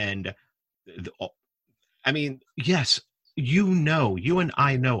 And yes, you and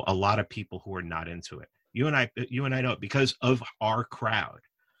I know a lot of people who are not into it. You and I know it because of our crowd.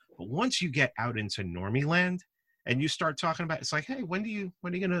 But once you get out into normie land and you start talking about, it's like, hey, when are you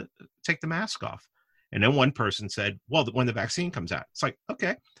going to take the mask off? And then one person said, well, when the vaccine comes out. It's like,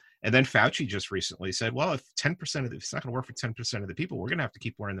 okay. And then Fauci just recently said, well, if 10% of it's not going to work for 10% of the people, we're going to have to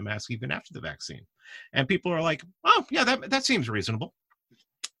keep wearing the mask even after the vaccine. And people are like, oh, yeah, that seems reasonable.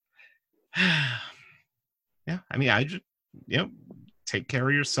 Yeah, I mean, I just, take care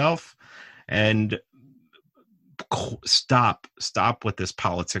of yourself and stop what this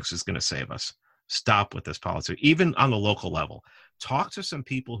politics is going to save us. Stop with this politics, even on the local level. talk to some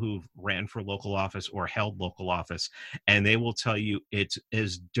people who've ran for local office or held local office, and they will tell you it's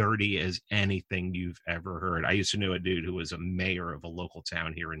as dirty as anything you've ever heard. I used to know a dude who was a mayor of a local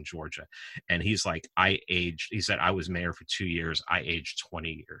town here in Georgia, and he's like, he said, I was mayor for 2 years. I aged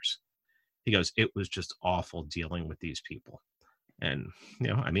 20 years. He goes, it was just awful dealing with these people. And,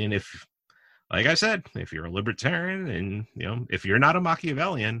 I mean, like I said, if you're a libertarian and, if you're not a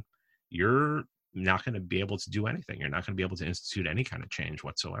Machiavellian, you're not going to be able to do anything. You're not going to be able to institute any kind of change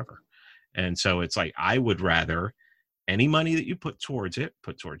whatsoever. And so it's like, I would rather any money that you put towards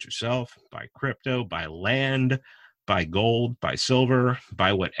yourself, buy crypto, buy land, buy gold, buy silver,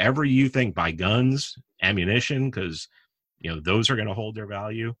 buy whatever you think, buy guns, ammunition, because, those are going to hold their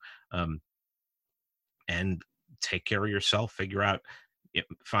value. And take care of yourself, figure out,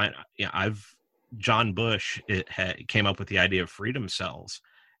 John Bush came up with the idea of freedom cells,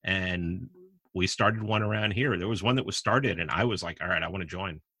 and we started one around here. There was one that was started, and I was like, all right, I want to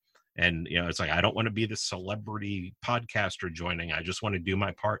join. And, it's like, I don't want to be the celebrity podcaster joining. I just want to do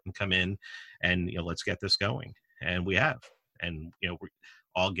my part and come in and, let's get this going. And we have. And, we're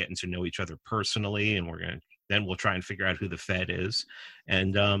all getting to know each other personally, and then we'll try and figure out who the Fed is.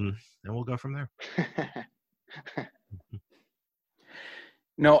 And then we'll go from there.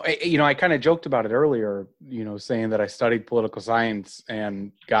 No, I kind of joked about it earlier, saying that I studied political science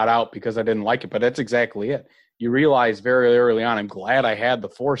and got out because I didn't like it, but that's exactly it. You realize very early on, I'm glad I had the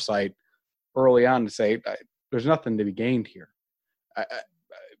foresight early on to say, there's nothing to be gained here. I'm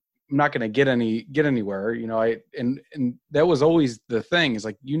not going to get anywhere, and that was always the thing, is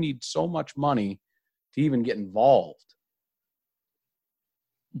like, you need so much money to even get involved,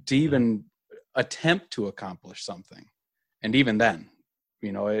 to even attempt to accomplish something. And even then,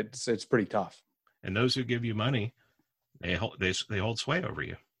 it's pretty tough. And those who give you money, they hold sway over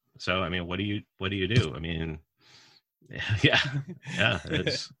you. So, I mean, what do you do? I mean, yeah.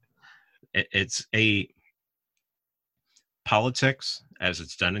 It's a politics as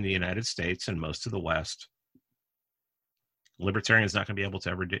it's done in the United States and most of the West. Libertarians not going to be able to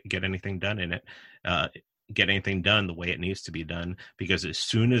ever get anything done in it, get anything done the way it needs to be done, because as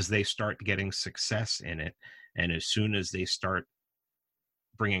soon as they start getting success in it, and as soon as they start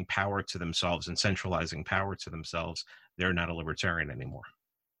bringing power to themselves and centralizing power to themselves, they're not a libertarian anymore.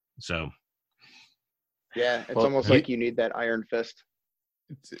 So, yeah, it's almost like you need that iron fist.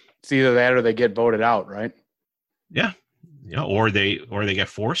 It's either that or they get voted out, right? Yeah. Or they get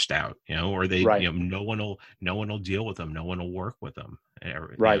forced out, or they, right. No one will deal with them. No one will work with them.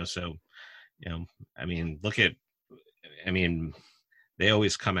 Right. So, they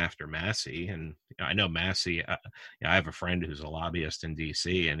always come after Massey, and I know Massey. I have a friend who's a lobbyist in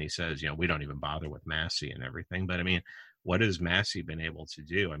D.C., and he says, we don't even bother with Massey and everything. But what has Massey been able to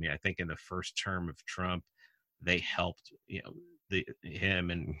do? I think in the first term of Trump, they helped, him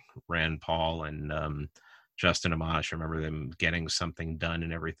and Rand Paul and Justin Amash. I remember them getting something done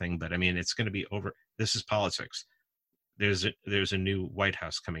and everything. But it's going to be over. This is politics. There's a new White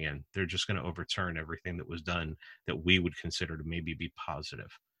House coming in. They're just going to overturn everything that was done that we would consider to maybe be positive.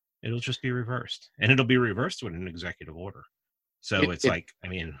 It'll just be reversed, and it'll be reversed with an executive order. So what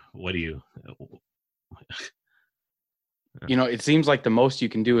do you? It seems like the most you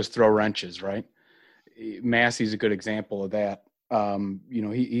can do is throw wrenches, right? Massey's a good example of that.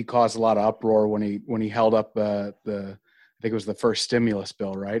 He caused a lot of uproar when he held up I think it was the first stimulus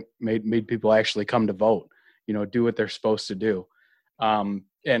bill, right? Made people actually come to vote. Do what they're supposed to do. And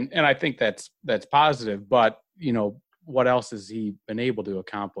I think that's positive, but what else has he been able to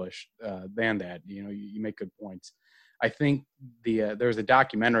accomplish than that? You make good points. I think there's a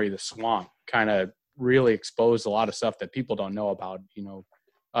documentary, The Swamp, kind of really exposed a lot of stuff that people don't know about.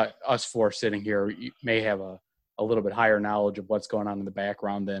 Us four sitting here may have a little bit higher knowledge of what's going on in the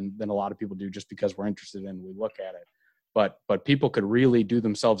background than a lot of people do, just because we're interested in, we look at it. But people could really do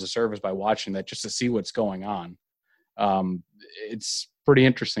themselves a service by watching that, just to see what's going on. It's pretty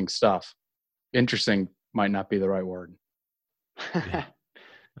interesting stuff. Interesting might not be the right word. Yeah.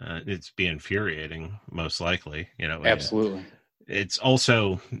 It's be infuriating, most likely. Absolutely. It's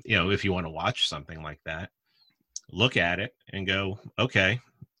also, if you want to watch something like that, look at it and go, okay,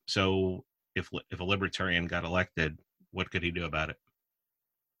 so if a libertarian got elected, what could he do about it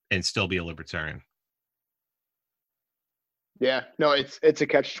and still be a libertarian? Yeah, no, it's a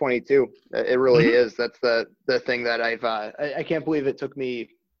catch-22. It really is. That's the thing that I can't believe it took me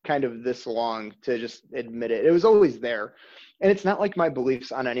kind of this long to just admit it. It was always there. And it's not like my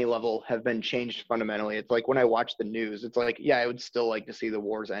beliefs on any level have been changed fundamentally. It's like when I watch the news, it's like, yeah, I would still like to see the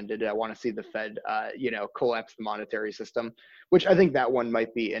wars ended. I want to see the Fed, collapse the monetary system, which I think that one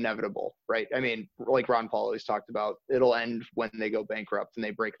might be inevitable, right? I mean, like Ron Paul always talked about, it'll end when they go bankrupt and they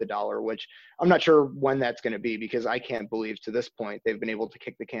break the dollar, which I'm not sure when that's going to be, because I can't believe to this point they've been able to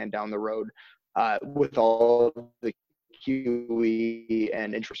kick the can down the road with all the QE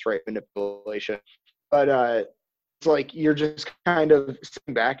and interest rate manipulation. But it's like you're just kind of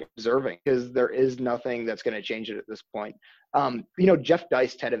sitting back and observing, because there is nothing that's going to change it at this point. Jeff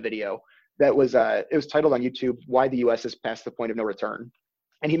Deist had a video that was it was titled on YouTube, "Why the U.S. is Past the Point of No Return."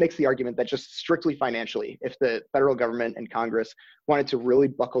 And he makes the argument that just strictly financially, if the federal government and Congress wanted to really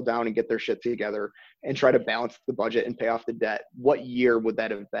buckle down and get their shit together and try to balance the budget and pay off the debt, what year would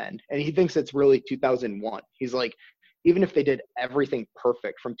that have been? And he thinks it's really 2001. He's like, even if they did everything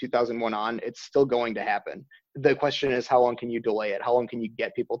perfect from 2001 on, it's still going to happen. The question is, how long can you delay it? How long can you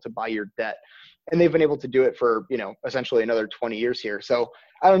get people to buy your debt? And they've been able to do it for, essentially another 20 years here. So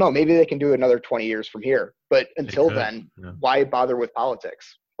I don't know, maybe they can do another 20 years from here. But until then, Why bother with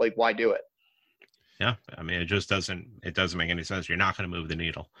politics? Like, why do it? Yeah. I mean, it doesn't make any sense. You're not going to move the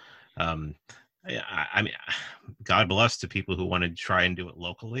needle. I mean, God bless to people who want to try and do it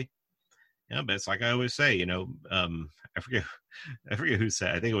locally. Yeah, but it's like I always say, I forget who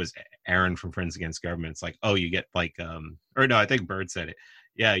said, I think it was Aaron from Friends Against Government. It's like, oh, you get like, or no, I think Bird said it.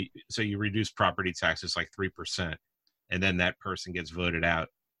 Yeah. So you reduce property taxes like 3%, and then that person gets voted out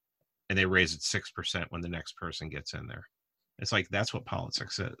and they raise it 6% when the next person gets in there. It's like, that's what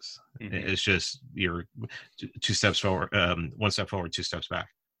politics is. Mm-hmm. It's just you're 2 steps forward, 1 step forward, 2 steps back.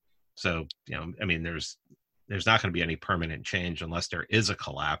 So, I mean, there's not going to be any permanent change unless there is a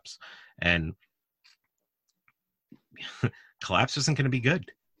collapse, and collapse isn't going to be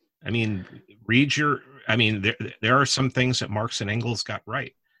good. I mean, there are some things that Marx and Engels got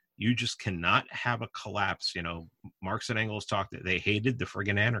right. You just cannot have a collapse. Marx and Engels talked that they hated the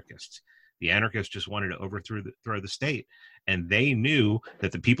friggin' anarchists. The anarchists just wanted to overthrow the state. And they knew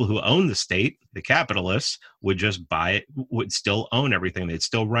that the people who own the state, the capitalists, would just buy it, would still own everything. They'd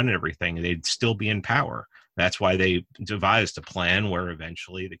still run everything. They'd still be in power. That's why they devised a plan where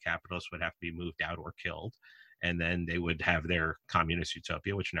eventually the capitalists would have to be moved out or killed. And then they would have their communist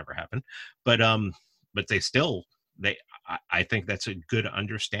utopia, which never happened. But I think that's a good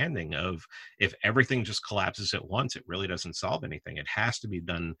understanding of, if everything just collapses at once, it really doesn't solve anything. It has to be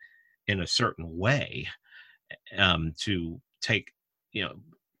done in a certain way to take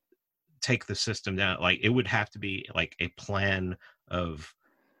the system down. Like, it would have to be like a plan of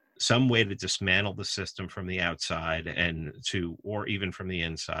some way to dismantle the system from the outside or even from the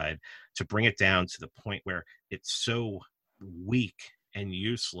inside, to bring it down to the point where it's so weak and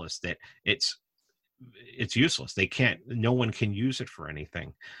useless that it's useless. No one can use it for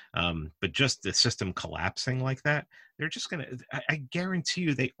anything. But just the system collapsing like that, they're just I guarantee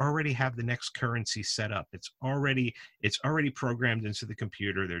you, they already have the next currency set up. It's already programmed into the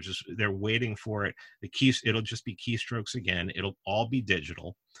computer. They're waiting for it. It'll just be keystrokes again. It'll all be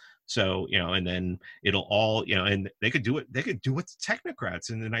digital. So, and then it'll all, and they could do it. They could do what the technocrats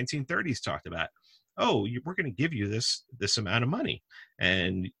in the 1930s talked about. Oh, we're going to give you this amount of money,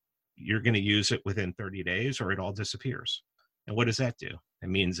 and you're going to use it within 30 days or it all disappears. And what does that do? It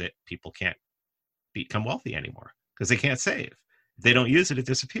means that people can't become wealthy anymore because they can't save. If they don't use it, it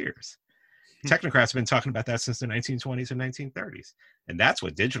disappears. Technocrats have been talking about that since the 1920s and 1930s. And that's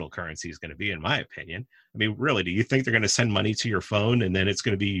what digital currency is going to be, in my opinion. I mean, really, do you think they're going to send money to your phone and then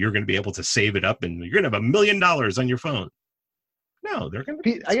you're going to be able to save it up and you're going to have $1 million on your phone? No, they're going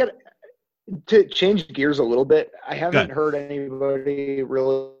to. I got to change gears a little bit. I haven't heard anybody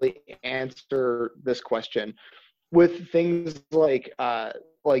really answer this question with things like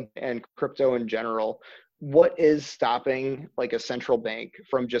and crypto in general. What is stopping like a central bank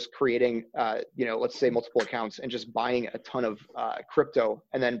from just creating, let's say multiple accounts and just buying a ton of crypto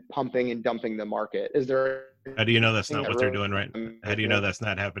and then pumping and dumping the market? Is there? How do you know that's not what they're doing right now? How do you know that's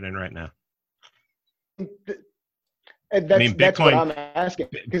not happening right now? That's what I'm asking,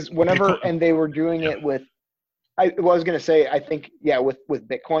 because and they were doing it with, I was going to say, I think, with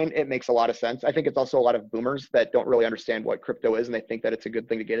Bitcoin, it makes a lot of sense. I think it's also a lot of boomers that don't really understand what crypto is, and they think that it's a good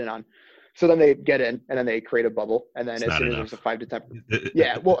thing to get in on. So then they get in, and then they create a bubble, and then as soon as there's a 5 to 10,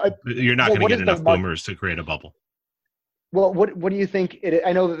 you're not going to get enough boomers to create a bubble. Well, what do you think?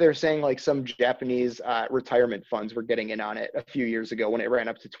 I know that they're saying like some Japanese retirement funds were getting in on it a few years ago when it ran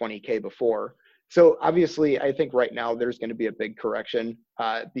up to 20K before. So obviously, I think right now there's going to be a big correction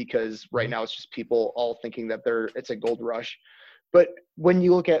because right now it's just people all thinking that it's a gold rush. But when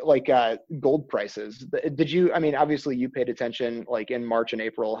you look at like gold prices, did you, I mean, obviously you paid attention like in March and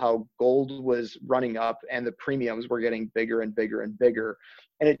April, how gold was running up and the premiums were getting bigger and bigger and bigger.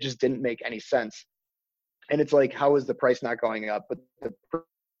 And it just didn't make any sense. And it's like, how is the price not going up? But the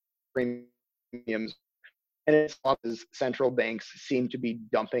premiums, and it's as central banks seem to be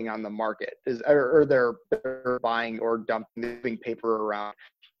dumping on the market, or they're buying or dumping paper around.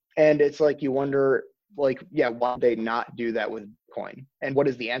 And it's like, you wonder, like, yeah, why would they not do that with Bitcoin? And what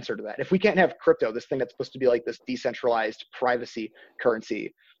is the answer to that? If we can't have crypto, this thing that's supposed to be like this decentralized privacy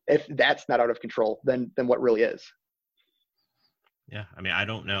currency, if that's not out of control, then what really is? Yeah, I mean, I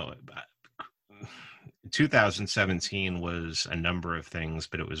don't know. 2017 was a number of things,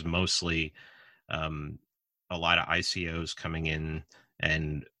 but it was mostly a lot of ICOs coming in,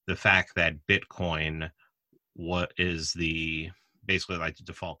 and the fact that Bitcoin is basically like the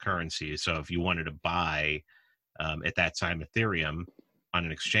default currency. So if you wanted to buy at that time Ethereum on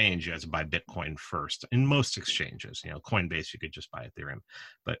an exchange, you had to buy Bitcoin first. In most exchanges, Coinbase, you could just buy Ethereum,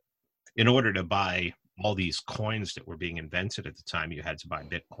 but in order to buy all these coins that were being invented at the time, you had to buy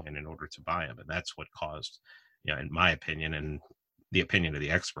Bitcoin in order to buy them. And that's what caused, in my opinion, and the opinion of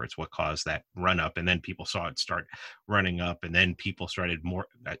the experts, what caused that run up. And then people saw it start running up, and then people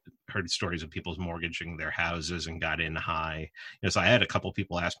I heard stories of people mortgaging their houses and got in high. So I had a couple of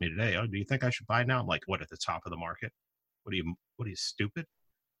people ask me today, "Oh, do you think I should buy now?" I'm like, "What, at the top of the market? What are you, stupid?"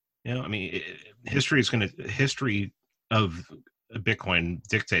 I mean, history of Bitcoin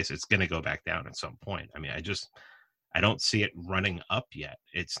dictates it's going to go back down at some point. I mean, I don't see it running up yet.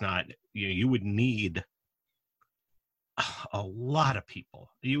 It's not, you would need a lot of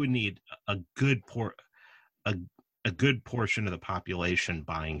people. You would need a good portion of the population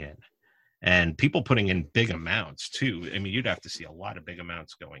buying in, and people putting in big amounts too. I mean, you'd have to see a lot of big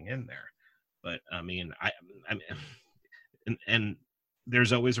amounts going in there. But I mean, and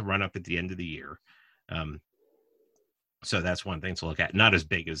there's always a run up at the end of the year. So that's one thing to look at. Not as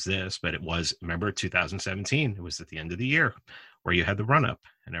big as this, but it was, remember 2017, it was at the end of the year where you had the run up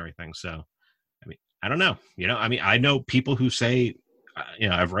and everything. So, I mean, I don't know, I mean, I know people who say,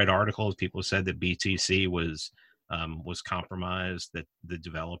 I've read articles, people said that BTC was compromised, that the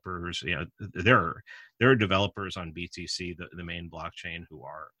developers, there are developers on BTC, the main blockchain, who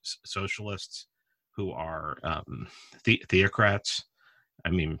are socialists, who are theocrats. I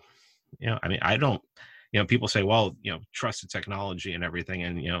mean, I don't, people say, well, trust the technology and everything.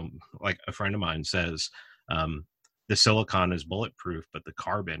 And, like a friend of mine says, the silicon is bulletproof, but the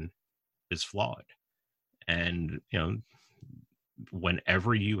carbon is flawed. And,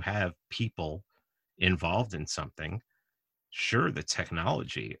 whenever you have people involved in something, sure, the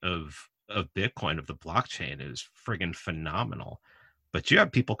technology of Bitcoin, of the blockchain, is friggin' phenomenal. But you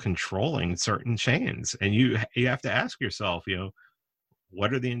have people controlling certain chains, and you have to ask yourself,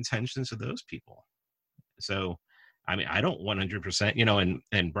 what are the intentions of those people? So, I mean, I don't 100%,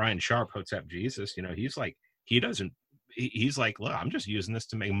 and Brian Sharp, Hotep Jesus, he's like, he's like, look, I'm just using this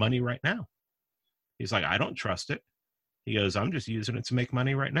to make money right now. He's like, I don't trust it. He goes, I'm just using it to make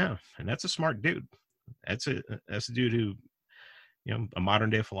money right now. And that's a smart dude. That's a dude who, a modern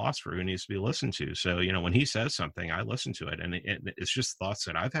day philosopher who needs to be listened to. So, when he says something, I listen to it. And it's just thoughts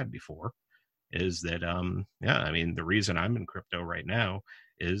that I've had before, is that, I mean, the reason I'm in crypto right now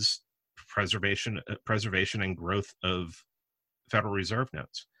is preservation and growth of Federal Reserve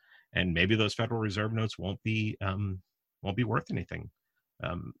notes. And maybe those Federal Reserve notes won't be worth anything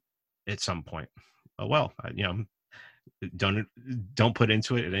at some point. Oh, well, don't put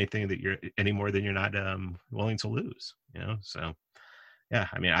into it anything that you're any more than you're not willing to lose. So yeah,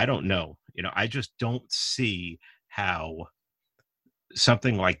 I mean, I don't know. I just don't see how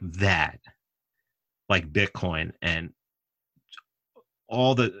something like that, like Bitcoin, and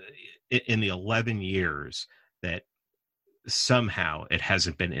all in the 11 years that somehow it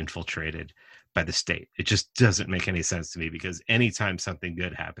hasn't been infiltrated by the state. It just doesn't make any sense to me, because anytime something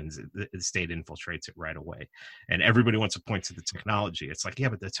good happens, the state infiltrates it right away. And everybody wants to point to the technology. It's like, yeah,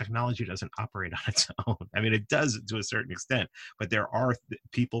 but the technology doesn't operate on its own. I mean, it does to a certain extent, but there are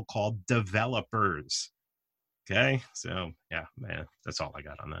people called developers. Okay. So yeah, man, that's all I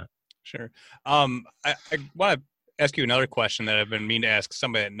got on that. Sure. I want to ask you another question that I've been meaning to ask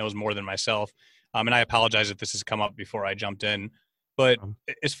somebody that knows more than myself. And I apologize if this has come up before I jumped in, but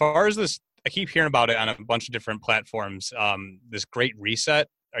as far as this, I keep hearing about it on a bunch of different platforms. This Great Reset,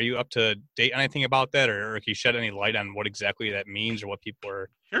 are you up to date on anything about that, or can you shed any light on what exactly that means, or what people are?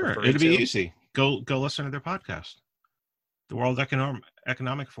 Sure, it'll be easy. Go listen to their podcast. The World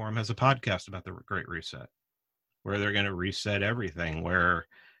Economic Forum has a podcast about the Great Reset, where they're going to reset everything. Where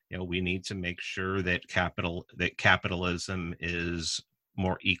we need to make sure that capitalism is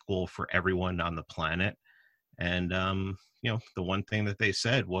more equal for everyone on the planet. And the one thing that they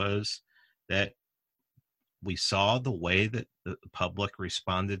said was that we saw the way that the public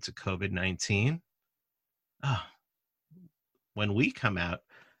responded to COVID-19. When we come out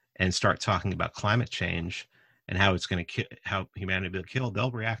and start talking about climate change and how it's going to how humanity will be killed,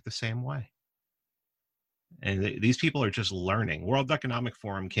 they'll react the same way. And these people are just learning. World Economic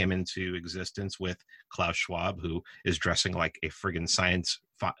Forum came into existence with Klaus Schwab, who is dressing like a friggin'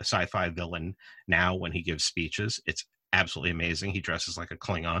 sci-fi villain now when he gives speeches. It's absolutely amazing. He dresses like a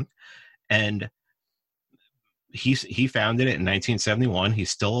Klingon. And he founded it in 1971.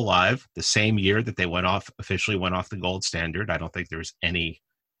 He's still alive. The same year that they officially went off the gold standard. I don't think there's any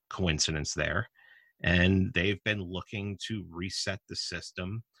coincidence there. And they've been looking to reset the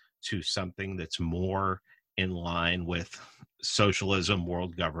system to something that's more in line with socialism,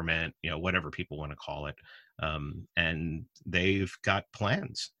 world government, whatever people want to call it. And they've got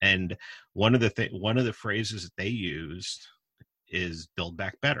plans. And one of the phrases that they used is "build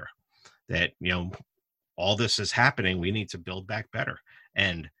back better." That all this is happening, we need to build back better.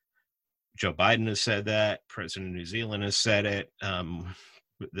 And Joe Biden has said that. President of New Zealand has said it.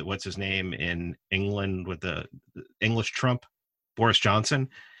 What's his name in England with the English Trump, Boris Johnson?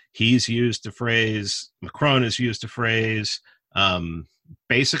 He's used the phrase. Macron has used the phrase.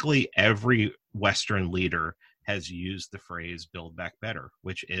 Basically, every Western leader has used the phrase "build back better,"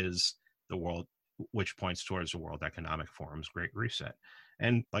 which points towards the World Economic Forum's Great Reset.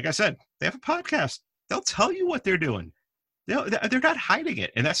 And like I said, they have a podcast. They'll tell you what they're doing. They're not hiding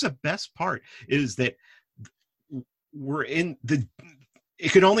it. And that's the best part, is that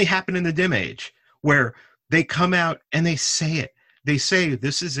it could only happen in the dim age, where they come out and they say it. They say,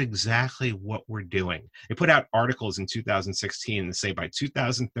 this is exactly what we're doing. They put out articles in 2016 and say, by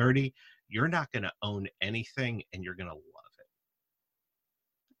 2030, you're not going to own anything and you're going to love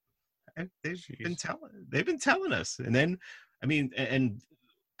it. And they've been telling us. And then, and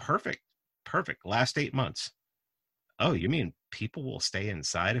perfect. Last 8 months. Oh, you mean people will stay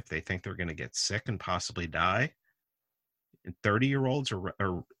inside if they think they're going to get sick and possibly die? And 30-year-olds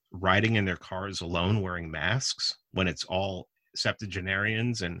are riding in their cars alone wearing masks when it's all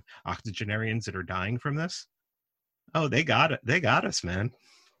septuagenarians and octogenarians that are dying from this? Oh, they got it. They got us, man.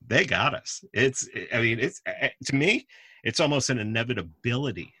 They got us. It's to me, it's almost an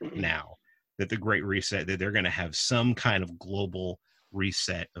inevitability now that the Great Reset, that they're going to have some kind of global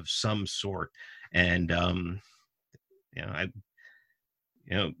reset of some sort. And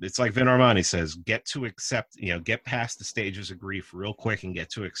it's like Vin Armani says, get past the stages of grief real quick and get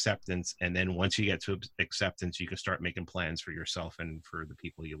to acceptance. And then once you get to acceptance, you can start making plans for yourself and for the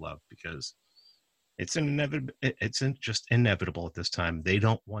people you love, because it's just inevitable at this time. These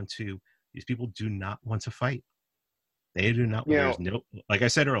people do not want to fight. They do not. Like I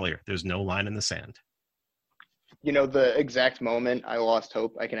said earlier, there's no line in the sand. The exact moment I lost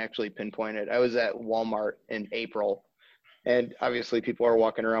hope, I can actually pinpoint it. I was at Walmart in April. And obviously people are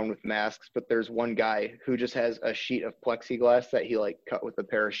walking around with masks, but there's one guy who just has a sheet of plexiglass that he cut with a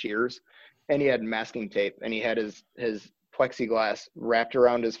pair of shears, and he had masking tape, and he had his plexiglass wrapped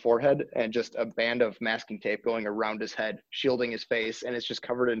around his forehead and just a band of masking tape going around his head, shielding his face, and it's just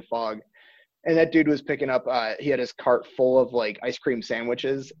covered in fog. And that dude was picking up, he had his cart full of ice cream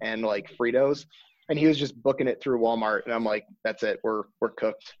sandwiches and Fritos, and he was just booking it through Walmart. And I'm like, that's it. We're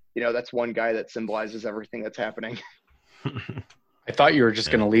cooked. That's one guy that symbolizes everything that's happening. I thought you were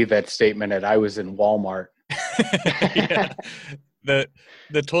just going to leave that statement at "I was in Walmart." Yeah. The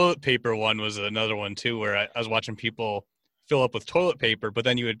toilet paper one was another one too, where I was watching people fill up with toilet paper, but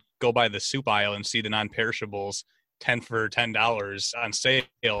then you would go by the soup aisle and see the non-perishables 10 for $10 on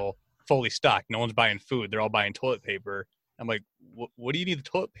sale, fully stocked. No one's buying food. They're all buying toilet paper. I'm like, what do you need the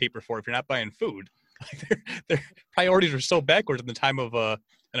toilet paper for if you're not buying food? Their priorities were so backwards in the time of an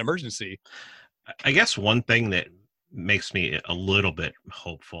emergency. I guess one thing that makes me a little bit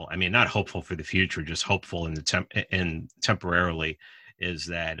hopeful, not hopeful for the future, just hopeful in temporarily, is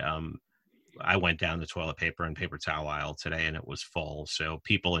that I went down the toilet paper and paper towel aisle today and it was full. So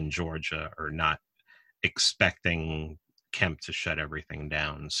people in Georgia are not expecting Kemp to shut everything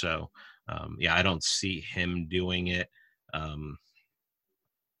down. So I don't see him doing it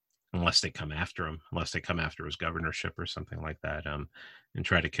unless they come after him, unless they come after his governorship or something like that, and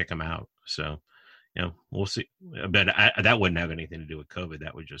try to kick him out. So we'll see. But that wouldn't have anything to do with COVID.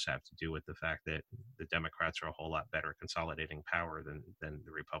 That would just have to do with the fact that the Democrats are a whole lot better at consolidating power than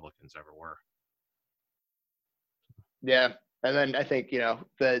the Republicans ever were. Yeah. And then I think,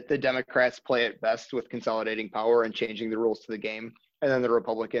 the Democrats play it best with consolidating power and changing the rules to the game. and then the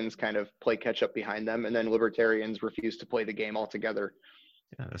Republicans kind of play catch up behind them, and then libertarians refuse to play the game altogether.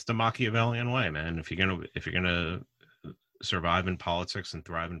 Yeah, that's the Machiavellian way, man. If you're gonna survive in politics and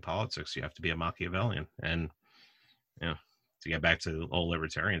thrive in politics, you have to be a Machiavellian. And to get back to the old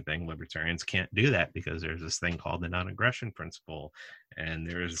libertarian thing, libertarians can't do that because there's this thing called the non-aggression principle, and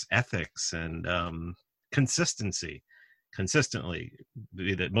there's ethics and consistency. Consistently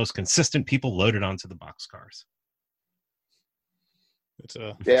be the most consistent people loaded onto the boxcars.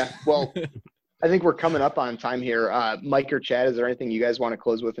 Yeah, well, I think we're coming up on time here. Mike or Chad, is there anything you guys want to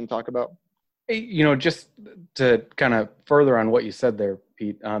close with and talk about? Just to kind of further on what you said there,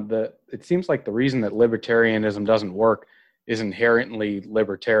 Pete, it seems like the reason that libertarianism doesn't work is inherently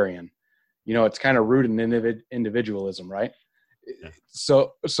libertarian. It's kind of rooted in individualism, right? Yeah.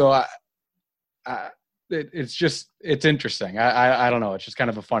 So it's interesting. I don't know. It's just kind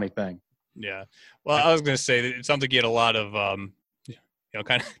of a funny thing. Yeah. Well, I was going to say that it sounds like you had a lot of,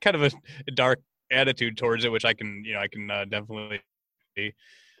 kind of a dark attitude towards it, which I can definitely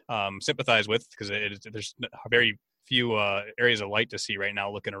sympathize with, because there's very few areas of light to see right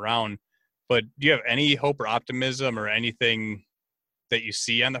now looking around. But do you have any hope or optimism or anything that you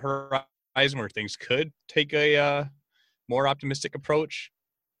see on the horizon where things could take a more optimistic approach?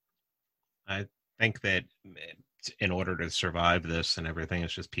 I think that in order to survive this and everything,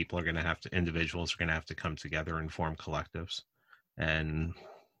 it's just individuals are going to have to come together and form collectives. And,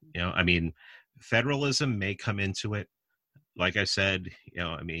 federalism may come into it. Like I said,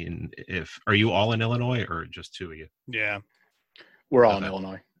 are you all in Illinois or just two of you? Yeah. We're all in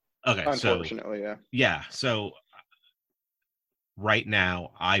Illinois. Okay. Unfortunately, yeah. Yeah. So right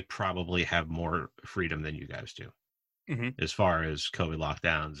now, I probably have more freedom than you guys do, as far as COVID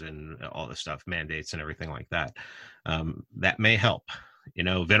lockdowns and all this stuff, mandates and everything like that. That may help. Vin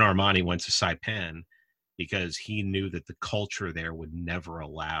Armani went to Saipan because he knew that the culture there would never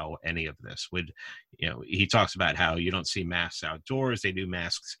allow any of this. He talks about how you don't see masks outdoors. They do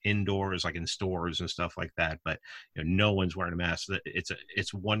masks indoors, like in stores and stuff like that. But no one's wearing a mask.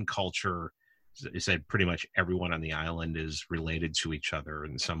 It's one culture. He said pretty much everyone on the island is related to each other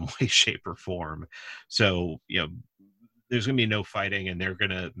in some way, shape, or form. So there's going to be no fighting, and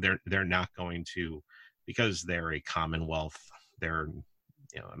they're not going to, because they're a commonwealth.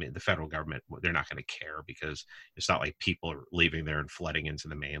 The federal government, they're not going to care, because it's not like people are leaving there and flooding into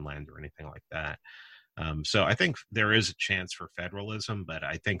the mainland or anything like that. So I think there is a chance for federalism, but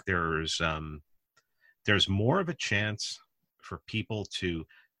I think there's more of a chance for people to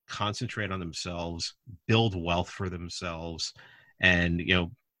concentrate on themselves, build wealth for themselves, and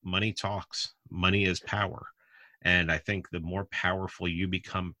money talks. Money is power, and I think the more powerful you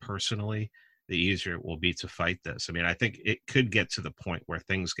become personally, the easier it will be to fight this. I think it could get to the point where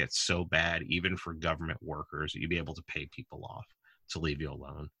things get so bad, even for government workers, that you'd be able to pay people off to leave you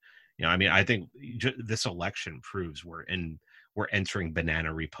alone. I think this election proves we're entering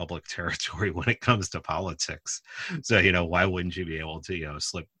banana republic territory when it comes to politics. So, why wouldn't you be able to,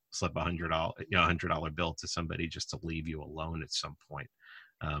 slip $100 bill to somebody just to leave you alone at some point?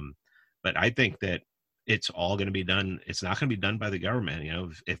 But I think that it's all going to be done. It's not going to be done by the government.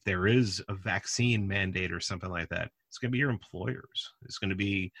 If there is a vaccine mandate or something like that, it's going to be your employers. It's going to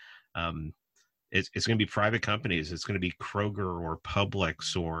be, it's going to be private companies. It's going to be Kroger or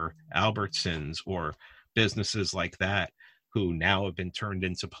Publix or Albertsons or businesses like that, who now have been turned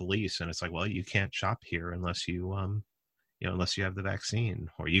into police. And it's like, well, you can't shop here unless you, unless you have the vaccine,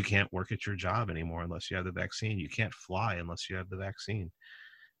 or you can't work at your job anymore unless you have the vaccine. You can't fly unless you have the vaccine.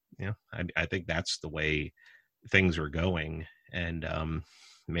 I think that's the way things are going, and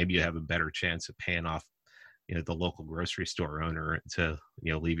maybe you have a better chance of paying off, the local grocery store owner to,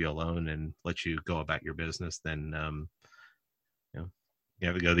 leave you alone and let you go about your business than, you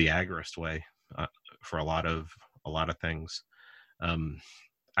have to go the agorist way for a lot of things.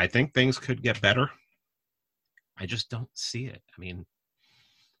 I think things could get better. I just don't see it.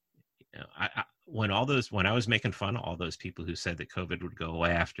 When I was making fun of all those people who said that COVID would go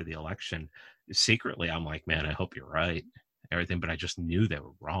away after the election, secretly I'm like, man, I hope you're right, everything. But I just knew they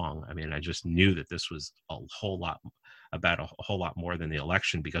were wrong. I just knew that this was a whole lot more than the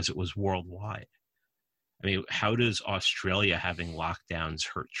election, because it was worldwide. How does Australia having lockdowns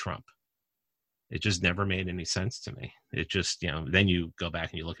hurt Trump? It just never made any sense to me. It just, then you go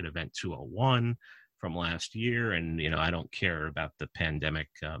back and you look at Event 201 from last year, and I don't care about the pandemic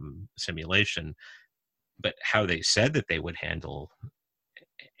simulation, but how they said that they would handle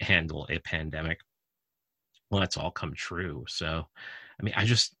a pandemic, well, that's all come true. So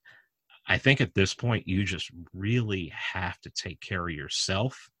I think at this point you just really have to take care of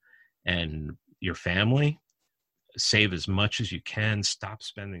yourself and your family, save as much as you can. Stop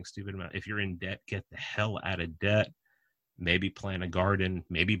spending stupid amount. If you're in debt, get the hell out of debt. Maybe plant a garden,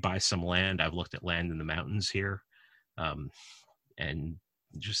 maybe buy some land. I've looked at land in the mountains here, and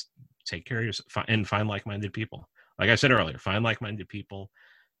just take care of yourself and find like-minded people. Like I said earlier, find like-minded people,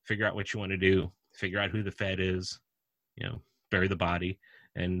 figure out what you want to do, figure out who the Fed is, bury the body,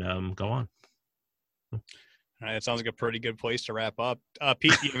 and go on. All right, that sounds like a pretty good place to wrap up.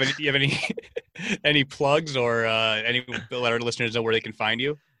 Pete, do you have any any plugs or any let our listeners know where they can find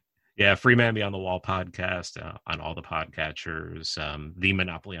you? Yeah, Free Man Beyond the Wall podcast on all the podcatchers.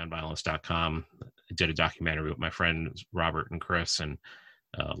 TheMonopolyOnViolence.com. I did a documentary with my friends Robert and Chris, and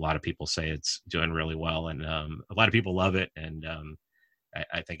a lot of people say it's doing really well, and a lot of people love it. And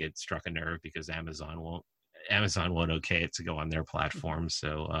I think it struck a nerve because Amazon won't okay it to go on their platform.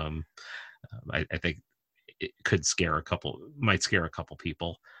 So I think it might scare a couple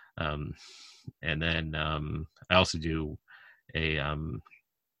people. And then I also do a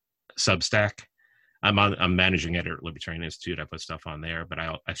Substack. I'm managing editor at Libertarian Institute. I put stuff on there, but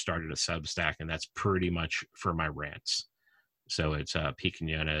I started a Substack, and that's pretty much for my rants. So it's Pete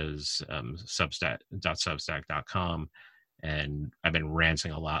Quinones, substack.substack.com. And I've been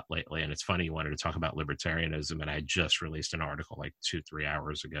ranting a lot lately. And it's funny, you wanted to talk about libertarianism, and I just released an article like 2-3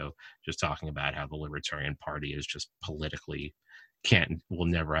 hours ago, just talking about how the Libertarian Party is just politically will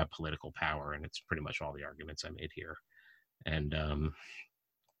never have political power. And it's pretty much all the arguments I made here. And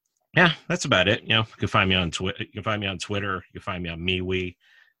yeah, that's about it. You can find me on Twitter. You can find me on MeWe.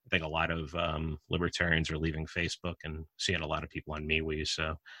 I think a lot of libertarians are leaving Facebook and seeing a lot of people on MeWe.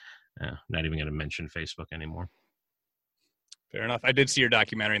 So not even going to mention Facebook anymore. Fair enough. I did see your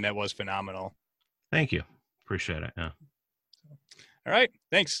documentary, and that was phenomenal. Thank you. Appreciate it. Yeah. All right.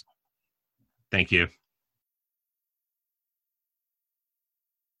 Thanks. Thank you.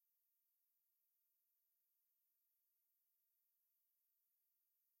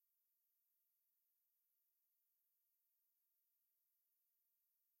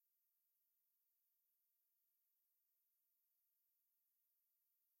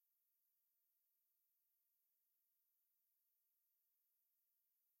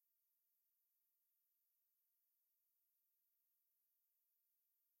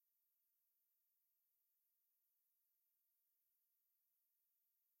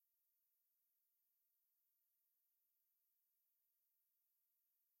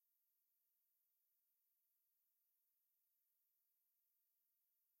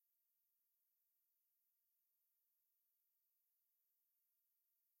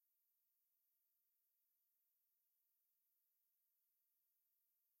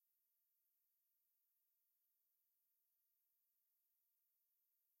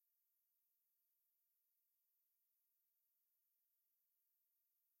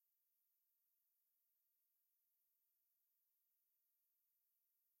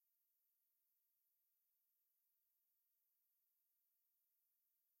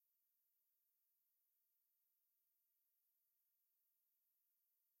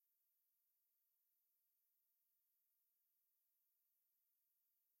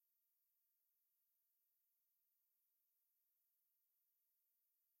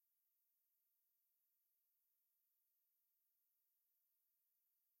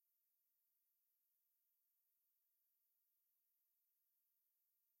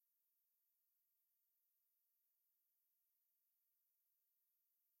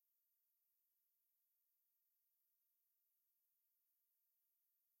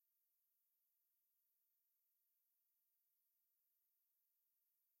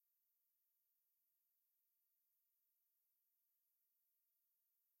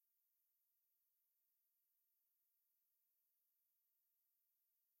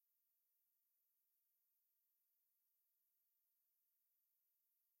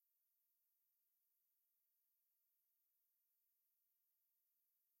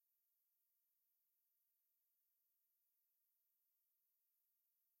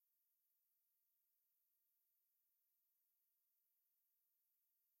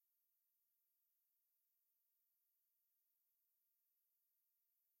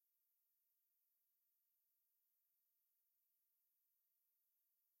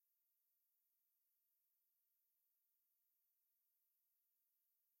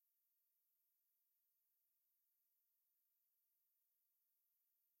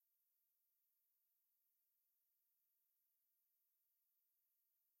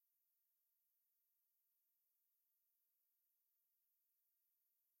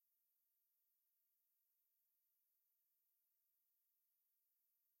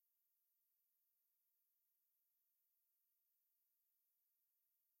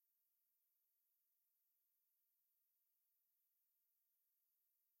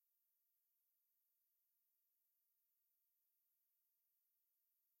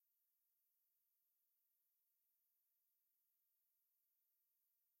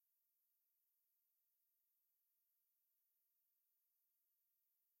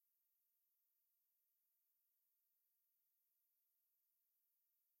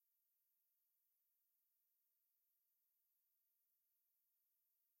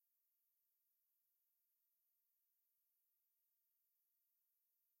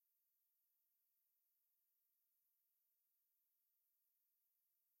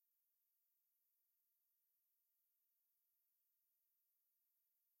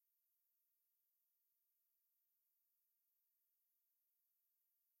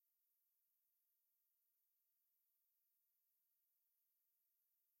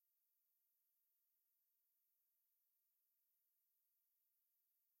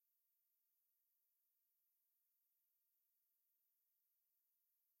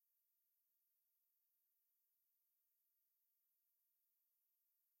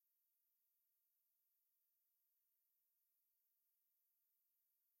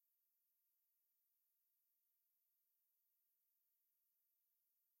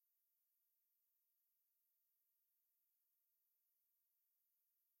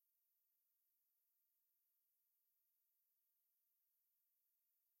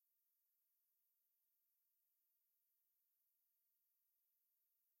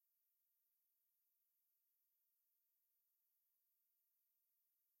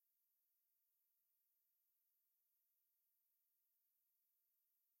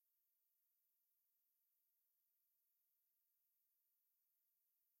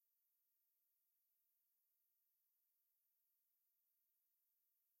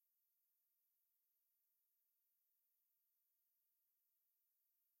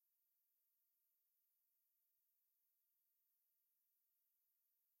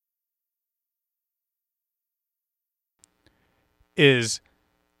 is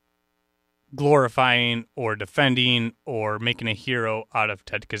glorifying or defending or making a hero out of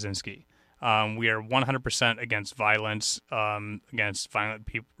Ted Kaczynski. We are 100% against violence, against violent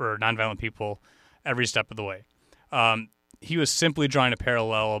people or nonviolent people every step of the way. He was simply drawing a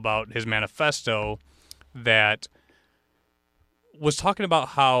parallel about his manifesto that was talking about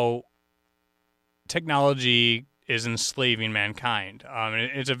how technology is enslaving mankind.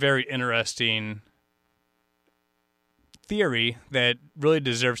 It's a very interesting theory that really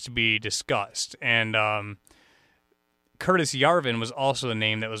deserves to be discussed. And Curtis Yarvin was also the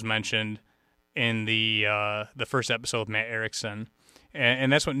name that was mentioned in the first episode with Matt Erickson.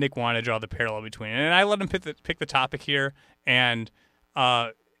 And that's what Nick wanted to draw the parallel between. And I let him pick the topic here. And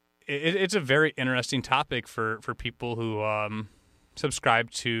it's a very interesting topic for people who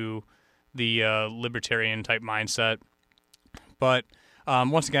subscribe to the libertarian type mindset. But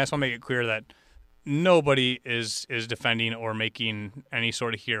once again, I just want to make it clear that nobody is defending or making any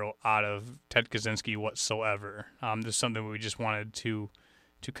sort of hero out of Ted Kaczynski whatsoever. This is something we just wanted to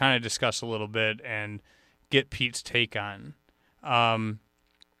kind of discuss a little bit and get Pete's take on.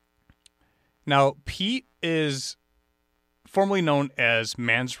 Now, Pete is formerly known as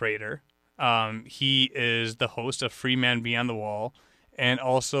Mansraider. He is the host of Free Man Beyond the Wall, and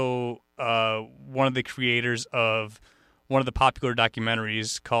also one of the creators of one of the popular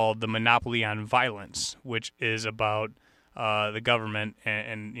documentaries called The Monopoly on Violence, which is about the government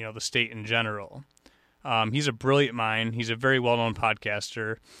and the state in general. He's a brilliant mind. He's a very well-known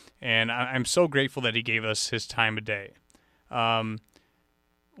podcaster, and I'm so grateful that he gave us his time of day.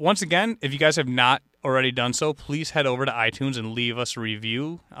 Once again, if you guys have not already done so, please head over to iTunes and leave us a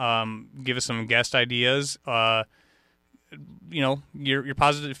review. Give us some guest ideas. Your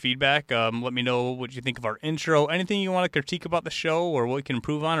positive feedback. Let me know what you think of our intro. Anything you want to critique about the show or what we can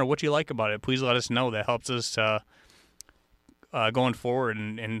improve on or what you like about it, please let us know. That helps us going forward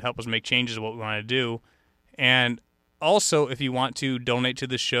and help us make changes to what we want to do. And also, if you want to donate to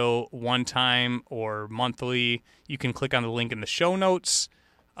the show one time or monthly, you can click on the link in the show notes.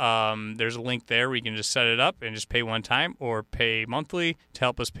 There's a link there where you can just set it up and just pay one time or pay monthly to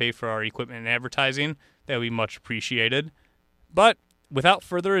help us pay for our equipment and advertising. That would be much appreciated. But without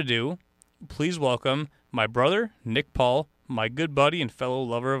further ado, please welcome my brother, Nick Paul, my good buddy and fellow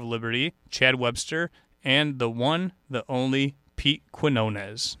lover of liberty, Chad Webster, and the one, the only, Pete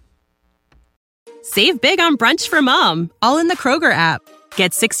Quinones. Save big on brunch for mom, all in the Kroger app.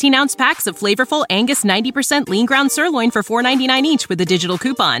 Get 16-ounce packs of flavorful Angus 90% lean ground sirloin for $4.99 each with a digital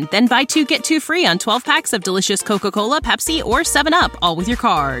coupon. Then buy 2, get 2 free on 12 packs of delicious Coca-Cola, Pepsi, or 7-Up, all with your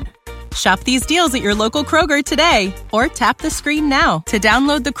card. Shop these deals at your local Kroger today, or tap the screen now to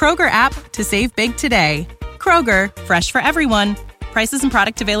download the Kroger app to save big today. Kroger, fresh for everyone. Prices and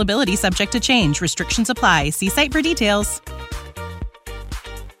product availability subject to change. Restrictions apply. See site for details.